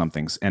after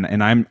something,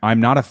 and I'm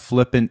not a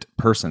flippant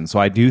person. So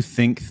I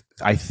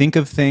think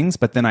of things,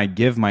 but then I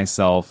give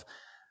myself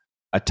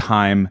a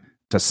time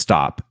to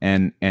stop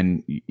and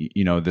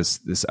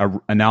this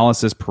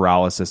analysis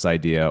paralysis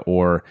idea,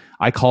 or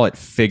I call it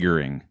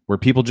figuring, where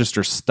people just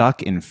are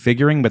stuck in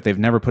figuring, but they've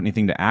never put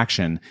anything to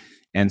action.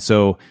 And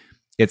so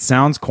it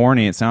sounds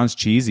corny, it sounds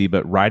cheesy,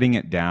 but writing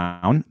it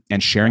down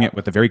and sharing it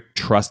with a very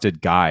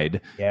trusted guide,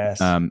 yes,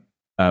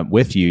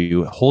 with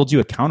you holds you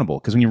accountable.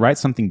 Because when you write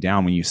something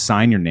down, when you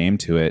sign your name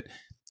to it,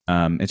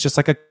 it's just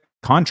like a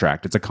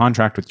contract. It's a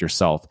contract with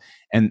yourself.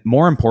 And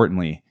more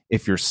importantly,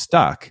 if you're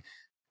stuck,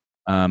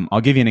 I'll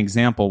give you an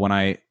example. When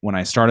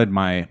I started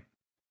my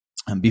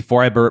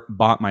before I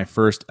bought my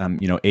first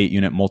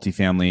 8-unit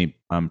multifamily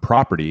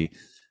property,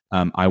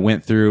 I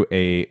went through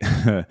a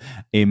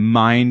a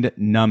mind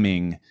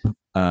numbing.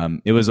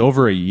 It was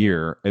over a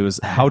year. It was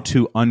how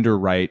to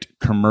underwrite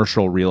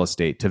commercial real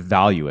estate to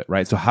value it,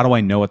 right? So how do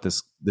I know what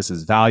this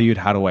is valued?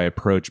 How do I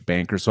approach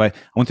bankers? So I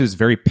went through this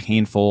very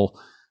painful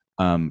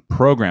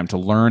program to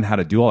learn how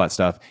to do all that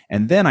stuff.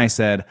 And then I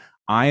said,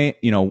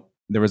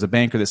 there was a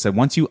banker that said,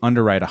 once you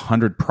underwrite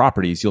 100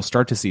 properties, you'll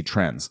start to see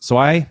trends. So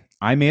I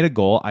made a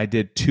goal. I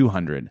did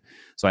 200.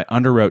 So I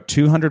underwrote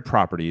 200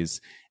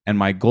 properties, and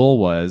my goal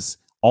was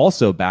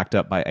also backed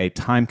up by a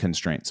time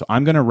constraint. So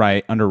I'm going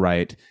to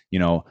underwrite,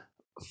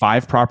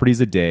 5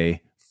 properties a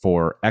day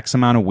for X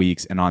amount of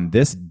weeks. And on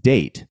this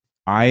date,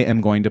 I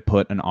am going to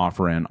put an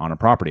offer in on a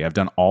property. I've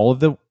done all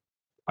the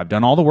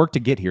work to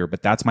get here,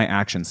 but that's my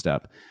action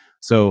step.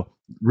 So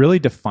really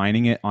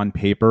defining it on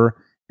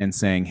paper and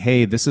saying,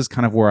 hey, this is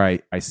kind of where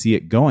I see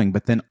it going,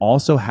 but then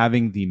also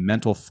having the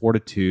mental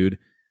fortitude,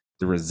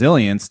 the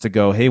resilience to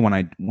go, hey,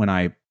 when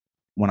I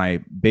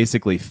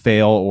basically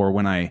fail, or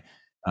when I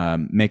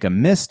make a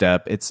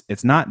misstep,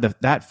 it's not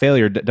that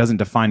failure doesn't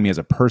define me as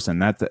a person.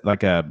 That's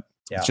like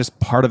it's just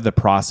part of the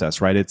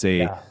process, right? It's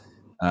it's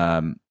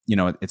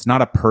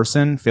not a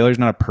person. Failure is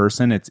not a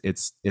person.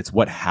 It's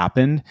what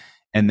happened.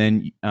 And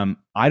then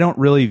I don't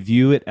really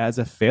view it as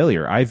a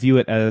failure. I view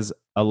it as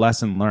a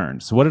lesson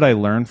learned. So what did I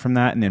learn from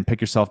that? And then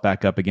pick yourself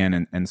back up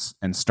again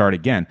and start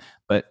again.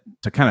 But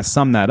to kind of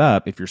sum that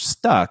up, if you're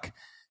stuck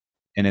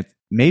and it's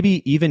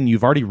maybe even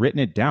you've already written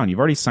it down, you've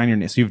already signed your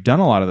name, so you've done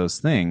a lot of those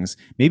things,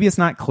 maybe it's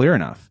not clear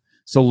enough.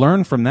 So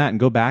learn from that and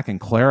go back and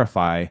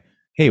clarify,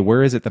 hey,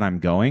 where is it that I'm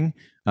going?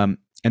 And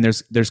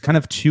there's kind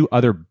of 2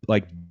 other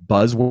like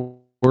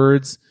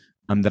buzzwords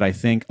that I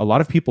think a lot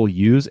of people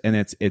use, and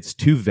it's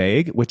too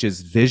vague, which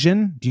is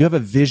vision. Do you have a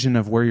vision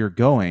of where you're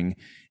going?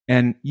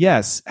 And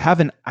yes,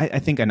 have I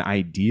think an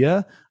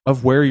idea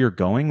of where you're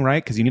going,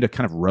 right? Because you need to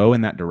kind of row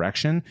in that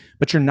direction,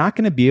 but you're not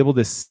going to be able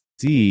to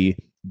see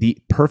the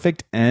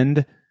perfect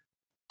end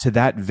to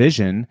that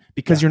vision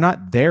because you're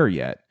not there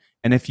yet.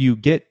 And if you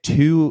get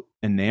too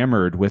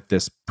enamored with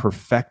this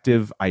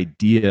perfective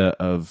idea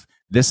of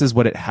this is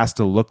what it has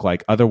to look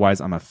like,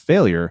 otherwise I'm a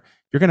failure,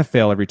 you're going to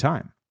fail every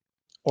time.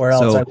 Or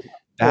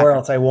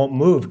else I won't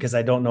move because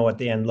I don't know what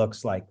the end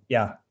looks like.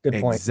 Yeah,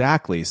 good point.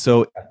 Exactly.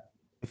 So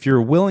if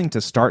you're willing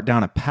to start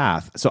down a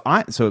path, so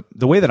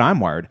the way that I'm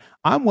wired,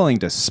 I'm willing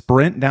to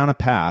sprint down a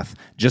path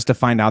just to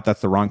find out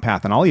that's the wrong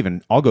path. And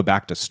I'll go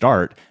back to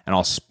start and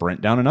I'll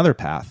sprint down another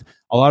path.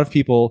 A lot of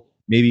people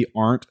maybe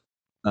aren't,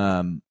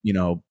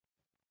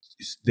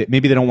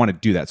 maybe they don't want to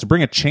do that. So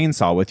bring a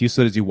chainsaw with you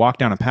so that as you walk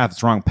down a path,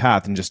 it's the wrong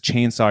path, and just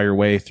chainsaw your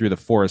way through the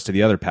forest to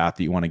the other path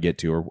that you want to get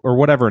to, or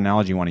whatever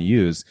analogy you want to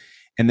use.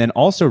 And then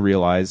also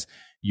realize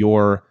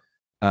your,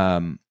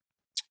 because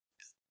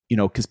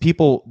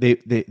people,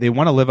 they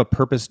want to live a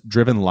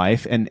purpose-driven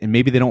life, and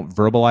maybe they don't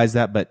verbalize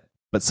that, but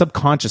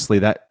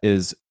subconsciously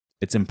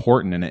it's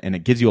important, and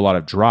it gives you a lot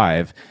of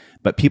drive.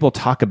 But people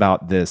talk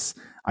about this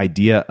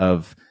idea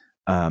of,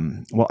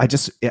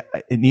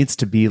 it needs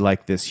to be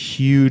like this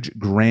huge,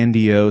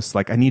 grandiose,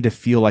 like I need to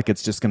feel like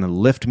it's just going to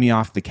lift me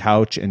off the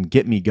couch and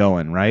get me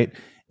going, right?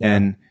 Yeah.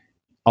 And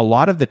a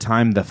lot of the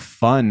time, the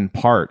fun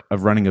part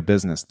of running a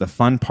business,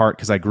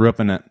 because I grew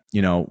up in I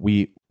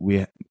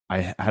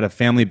had a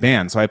family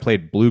band, so I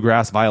played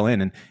bluegrass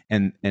violin,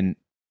 and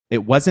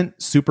it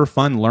wasn't super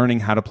fun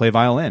learning how to play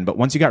violin. But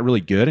once you got really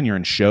good and you're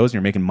in shows and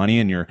you're making money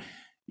and you're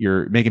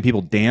making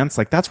people dance,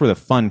 like that's where the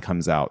fun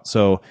comes out.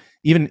 So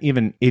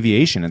even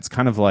aviation, it's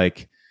kind of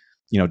like,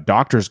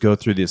 doctors go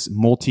through this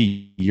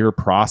multi-year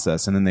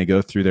process, and then they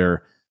go through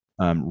their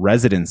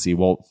residency.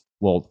 Well,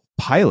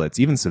 pilots,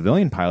 even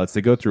civilian pilots,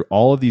 they go through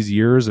all of these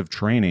years of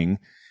training,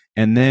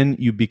 and then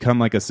you become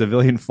like a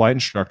civilian flight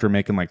instructor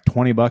making like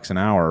 $20 an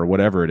hour or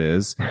whatever it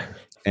is.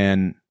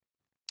 And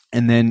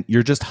then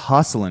you're just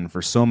hustling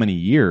for so many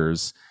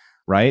years,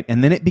 right?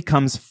 And then it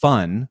becomes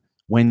fun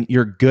when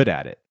you're good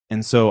at it.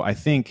 And so I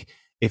think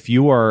if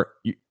you're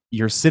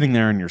sitting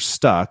there and you're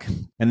stuck,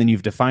 and then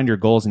you've defined your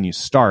goals and you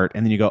start,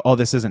 and then you go, oh,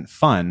 this isn't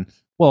fun.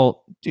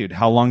 Well, dude,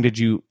 how long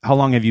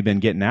have you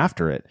been getting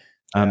after it?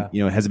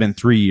 Has it been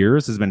 3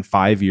 years? Has it been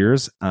 5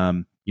 years?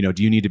 Do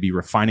you need to be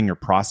refining your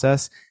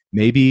process?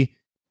 Maybe,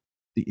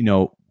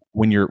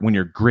 when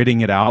you're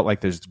gritting it out,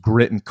 like there's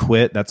grit and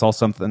quit. That's all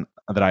something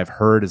that I've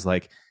heard is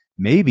like,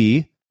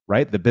 maybe,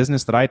 right? The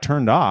business that I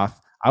turned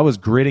off, I was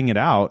gritting it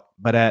out,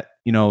 but at,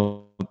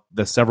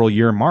 the several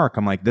year mark,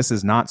 I'm like, this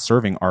is not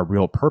serving our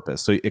real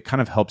purpose. So it kind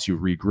of helps you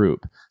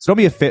regroup. So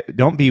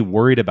don't be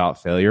worried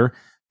about failure.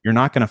 You're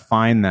not going to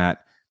find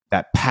that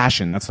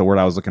passion. That's the word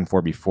I was looking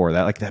for before.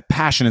 That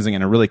passion isn't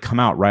going to really come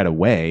out right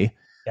away.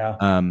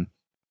 Yeah.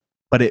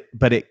 But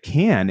it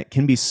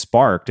can be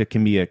sparked. It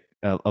can be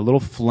a little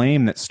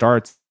flame that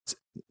starts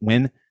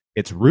when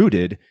it's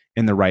rooted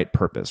in the right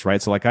purpose,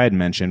 right? So like I had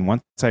mentioned,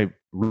 once I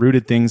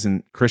rooted things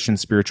in Christian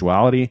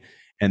spirituality,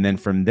 and then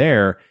from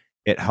there,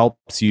 it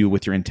helps you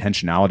with your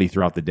intentionality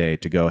throughout the day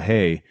to go,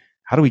 hey,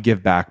 how do we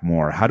give back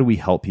more? How do we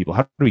help people?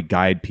 How do we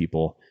guide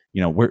people?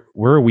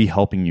 where are we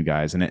helping you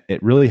guys? And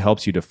it really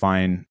helps you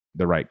define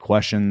the right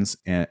questions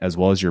as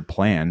well as your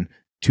plan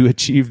to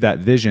achieve that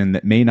vision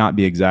that may not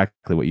be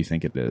exactly what you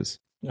think it is.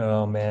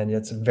 Oh man,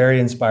 it's very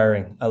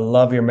inspiring. I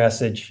love your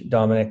message,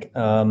 Dominic.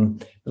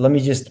 Let me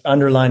just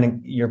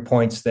underline your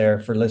points there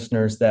for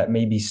listeners that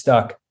may be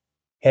stuck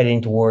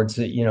heading towards,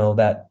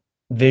 that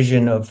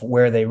vision of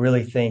where they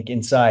really think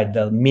inside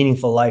the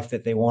meaningful life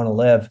that they want to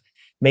live.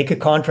 Make a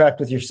contract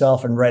with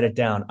yourself and write it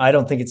down. I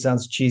don't think it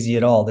sounds cheesy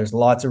at all. There's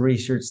lots of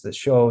research that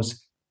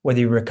shows whether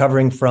you're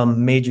recovering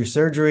from major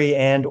surgery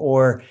and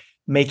or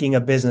making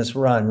a business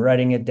run,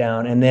 writing it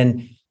down, and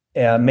then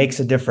makes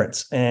a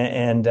difference.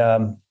 And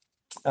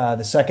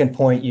the second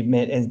point you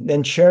made, and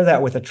then share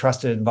that with a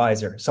trusted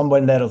advisor,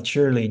 someone that'll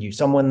cheerlead you,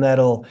 someone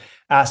that'll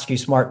ask you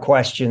smart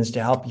questions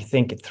to help you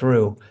think it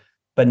through,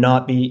 but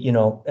not be,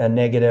 a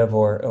negative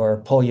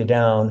or pull you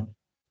down.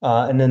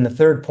 And then the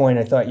third point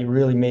I thought you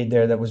really made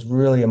there that was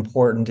really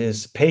important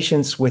is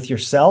patience with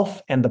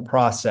yourself and the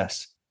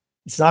process.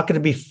 It's not going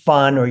to be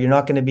fun, or you're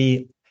not going to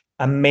be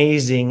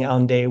amazing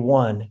on day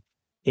one.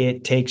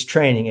 It takes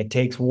training, it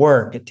takes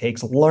work, it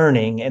takes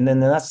learning. And then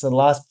that's the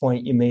last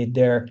point you made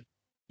there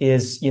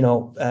is,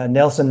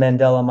 Nelson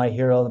Mandela, my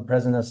hero, the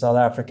president of South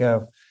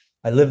Africa.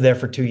 I lived there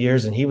for 2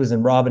 years, and he was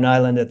in Robben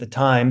Island at the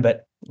time,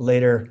 but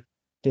later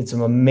did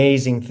some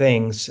amazing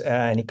things,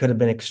 and he could have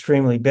been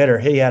extremely bitter.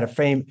 He had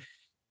a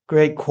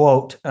great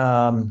quote.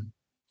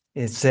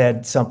 It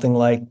said something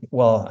like,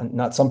 well,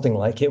 not something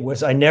like, it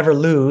was, "I never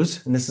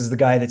lose." And this is the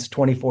guy that's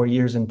 24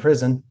 years in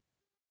prison.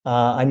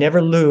 "I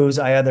never lose.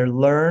 I either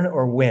learn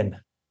or win."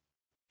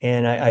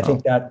 And I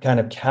think that kind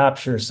of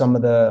captures some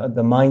of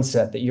the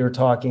mindset that you're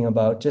talking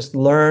about. Just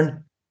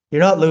learn. You're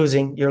not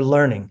losing, you're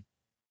learning.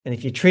 And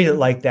if you treat it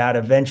like that,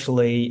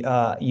 eventually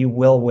you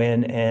will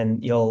win,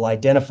 and you'll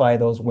identify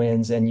those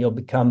wins, and it'll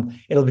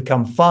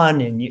become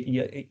fun, and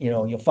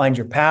you'll find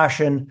your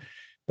passion.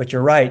 But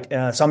you're right.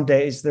 Some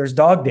days there's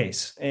dog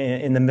days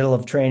in the middle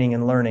of training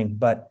and learning,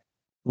 but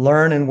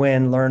learn and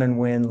win, learn and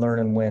win, learn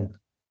and win.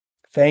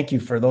 Thank you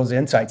for those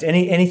insights.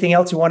 Anything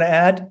else you want to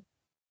add?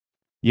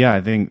 Yeah,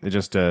 I think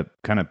just to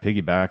kind of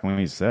piggyback on what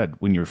you said,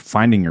 when you're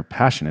finding your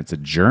passion, it's a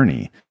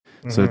journey.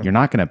 Mm-hmm. So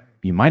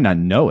you might not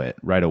know it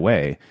right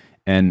away.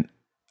 And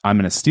I'm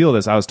going to steal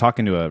this. I was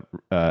talking to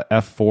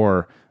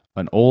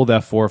an old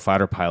F4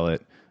 fighter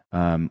pilot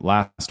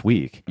last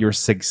week. Your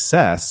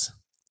success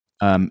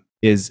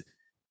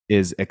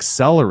is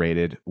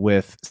accelerated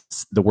with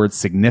the word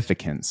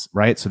significance,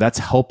 right? So that's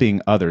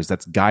helping others,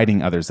 that's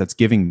guiding others, that's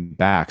giving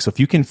back. So if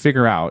you can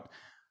figure out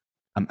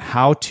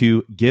how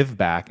to give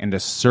back and to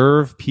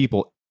serve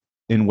people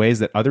in ways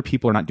that other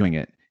people are not doing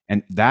it,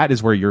 and that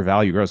is where your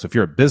value grows. So if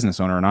you're a business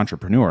owner, an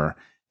entrepreneur,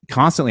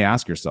 constantly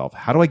ask yourself,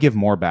 how do I give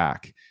more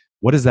back?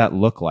 What does that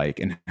look like?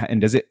 And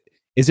is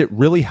it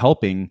really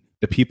helping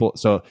the people?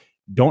 So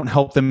don't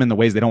help them in the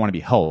ways they don't want to be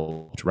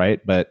helped, right?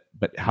 But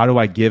how do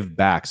I give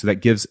back? So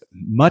that gives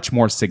much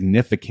more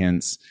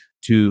significance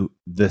to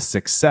the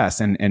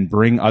success and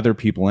bring other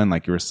people in,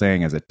 like you were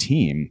saying, as a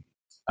team,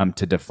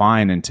 to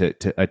define and to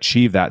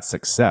achieve that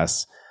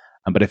success.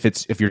 But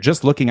if you're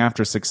just looking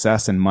after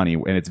success and money,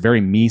 and it's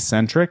very me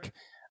centric,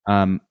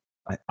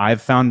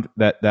 I've found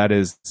that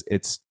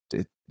it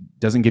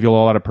doesn't give you a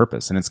lot of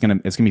purpose, and it's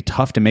gonna be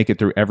tough to make it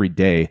through every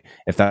day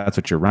if that's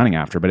what you're running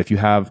after. But if you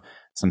have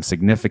some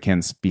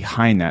significance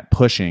behind that,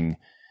 pushing,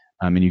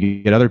 and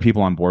you get other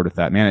people on board with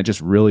that, man, it just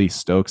really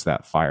stokes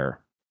that fire.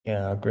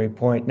 Yeah, great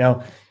point.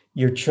 Now,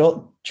 your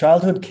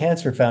Childhood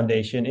Cancer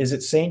Foundation, is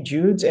it St.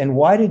 Jude's? And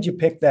why did you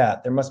pick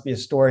that? There must be a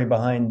story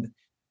behind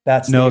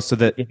that. No, so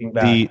that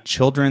the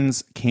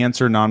children's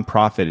cancer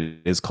nonprofit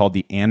is called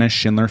the Anna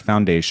Schindler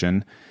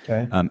Foundation.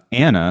 Okay.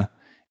 Anna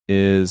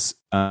is,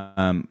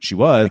 she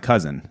was a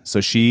cousin.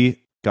 So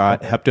she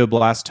got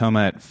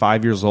hepatoblastoma at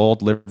 5 years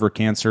old, liver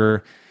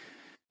cancer.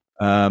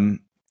 And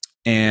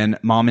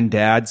mom and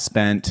dad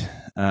spent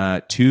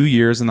 2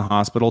 years in the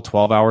hospital,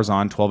 12 hours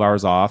on, 12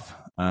 hours off.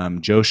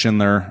 Joe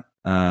Schindler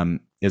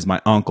is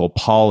my uncle.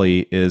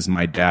 Polly is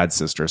my dad's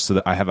sister. So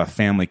that I have a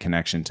family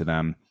connection to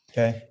them.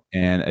 Okay.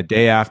 And a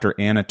day after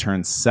Anna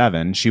turned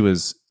 7,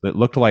 it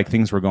looked like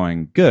things were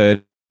going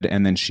good.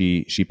 And then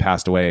she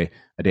passed away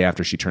a day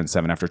after she turned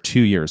 7, after 2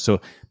 years. So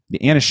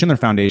the Anna Schindler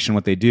Foundation,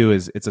 what they do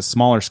is it's a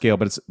smaller scale,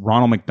 but it's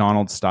Ronald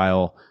McDonald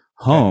style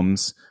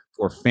homes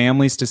for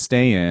families to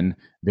stay in,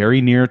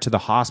 very near to the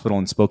hospital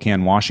in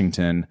Spokane,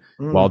 Washington,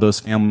 while those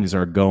families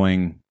are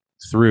going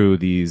through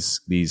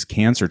these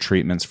cancer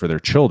treatments for their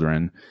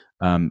children.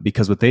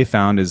 Because what they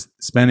found is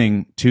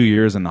spending 2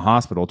 years in the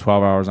hospital,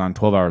 12 hours on,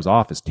 12 hours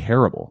off, is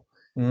terrible.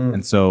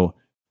 And so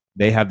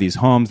they have these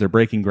homes. They're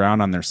breaking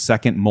ground on their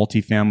second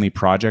multifamily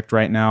project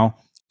right now.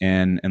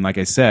 And like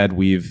I said,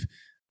 we've,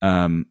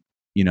 a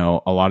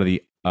lot of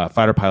the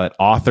fighter pilot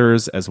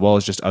authors, as well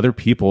as just other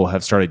people,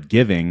 have started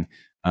giving.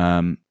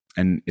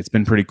 And it's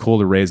been pretty cool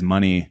to raise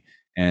money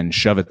and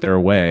shove it their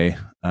way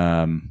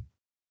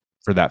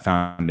for that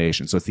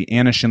foundation. So it's the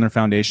Anna Schindler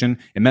Foundation.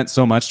 It meant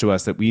so much to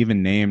us that we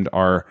even named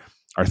our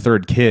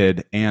third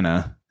kid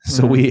Anna,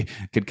 so we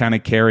could kind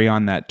of carry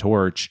on that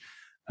torch.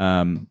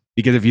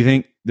 Because if you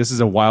think, this is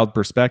a wild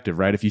perspective,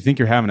 right? If you think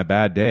you're having a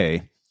bad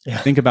day,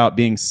 think about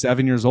being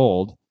 7 years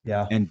old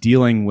and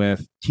dealing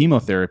with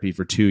chemotherapy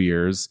for 2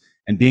 years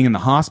and being in the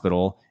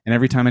hospital. And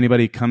every time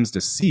anybody comes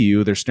to see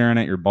you, they're staring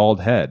at your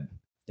bald head.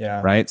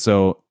 Yeah. Right.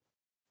 So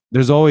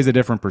there's always a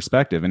different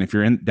perspective. And if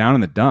you're down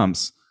in the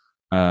dumps,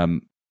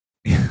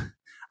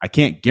 I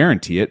can't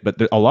guarantee it,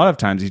 but a lot of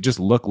times you just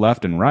look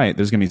left and right.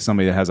 There's going to be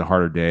somebody that has a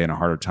harder day and a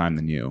harder time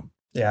than you.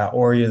 Yeah.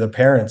 Or you're the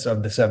parents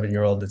of the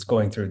 7-year-old that's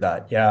going through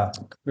that. Yeah.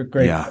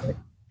 Great. Yeah.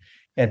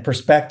 And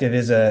perspective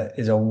is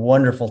a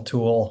wonderful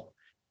tool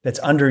that's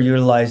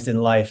underutilized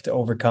in life to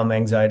overcome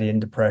anxiety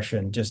and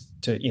depression, just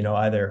to,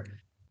 either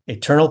a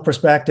tunnel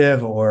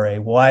perspective or a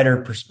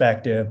wider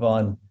perspective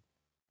on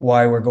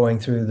why we're going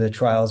through the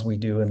trials we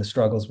do and the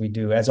struggles we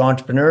do as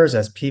entrepreneurs,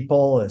 as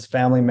people, as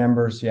family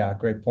members. Yeah,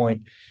 great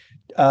point.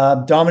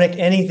 Dominic,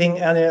 any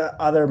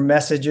other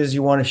messages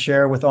you want to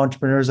share with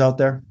entrepreneurs out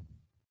there?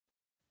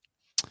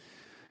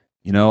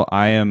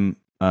 I am,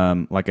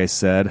 like I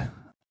said,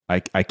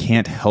 I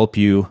can't help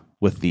you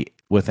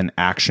with an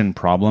action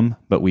problem,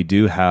 but we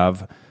do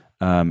have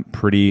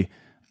pretty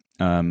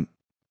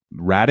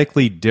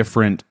radically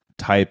different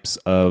types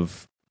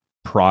of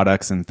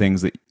products and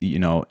things that,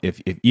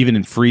 if even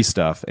in free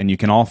stuff, and you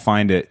can all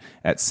find it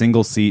at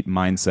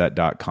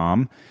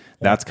singleseatmindset.com.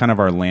 That's kind of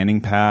our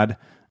landing pad.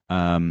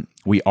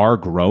 We are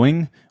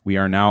growing. We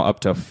are now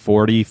up to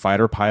 40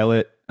 fighter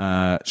pilot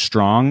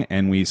strong,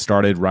 and we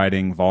started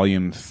writing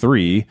volume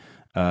 3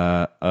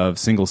 of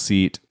Single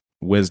Seat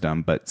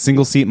Wisdom. But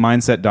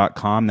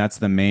singleseatmindset.com, that's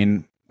the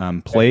main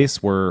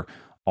place where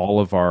all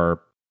of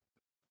our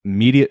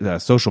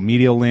social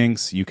media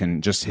links. You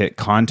can just hit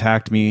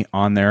contact me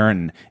on there,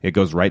 and it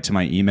goes right to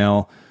my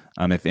email.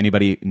 If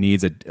anybody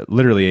needs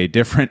literally a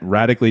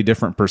radically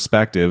different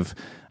perspective,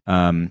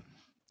 and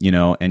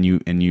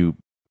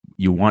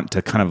you want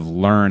to kind of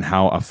learn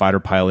how a fighter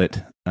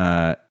pilot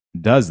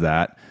does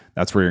that,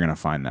 that's where you're going to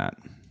find that.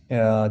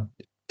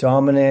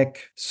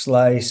 Dominic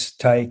Slice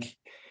Tyke,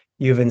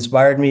 you've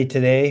inspired me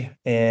today,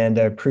 and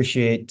I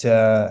appreciate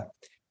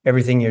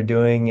everything you're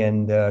doing,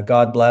 and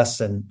God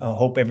bless, and I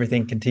hope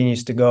everything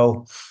continues to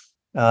go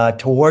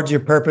towards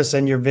your purpose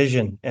and your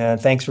vision.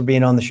 Thanks for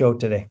being on the show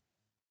today.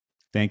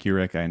 Thank you,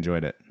 Rick. I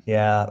enjoyed it.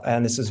 Yeah.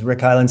 And this is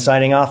Rick Hyland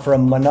signing off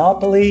from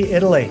Monopoly,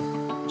 Italy.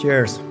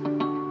 Cheers.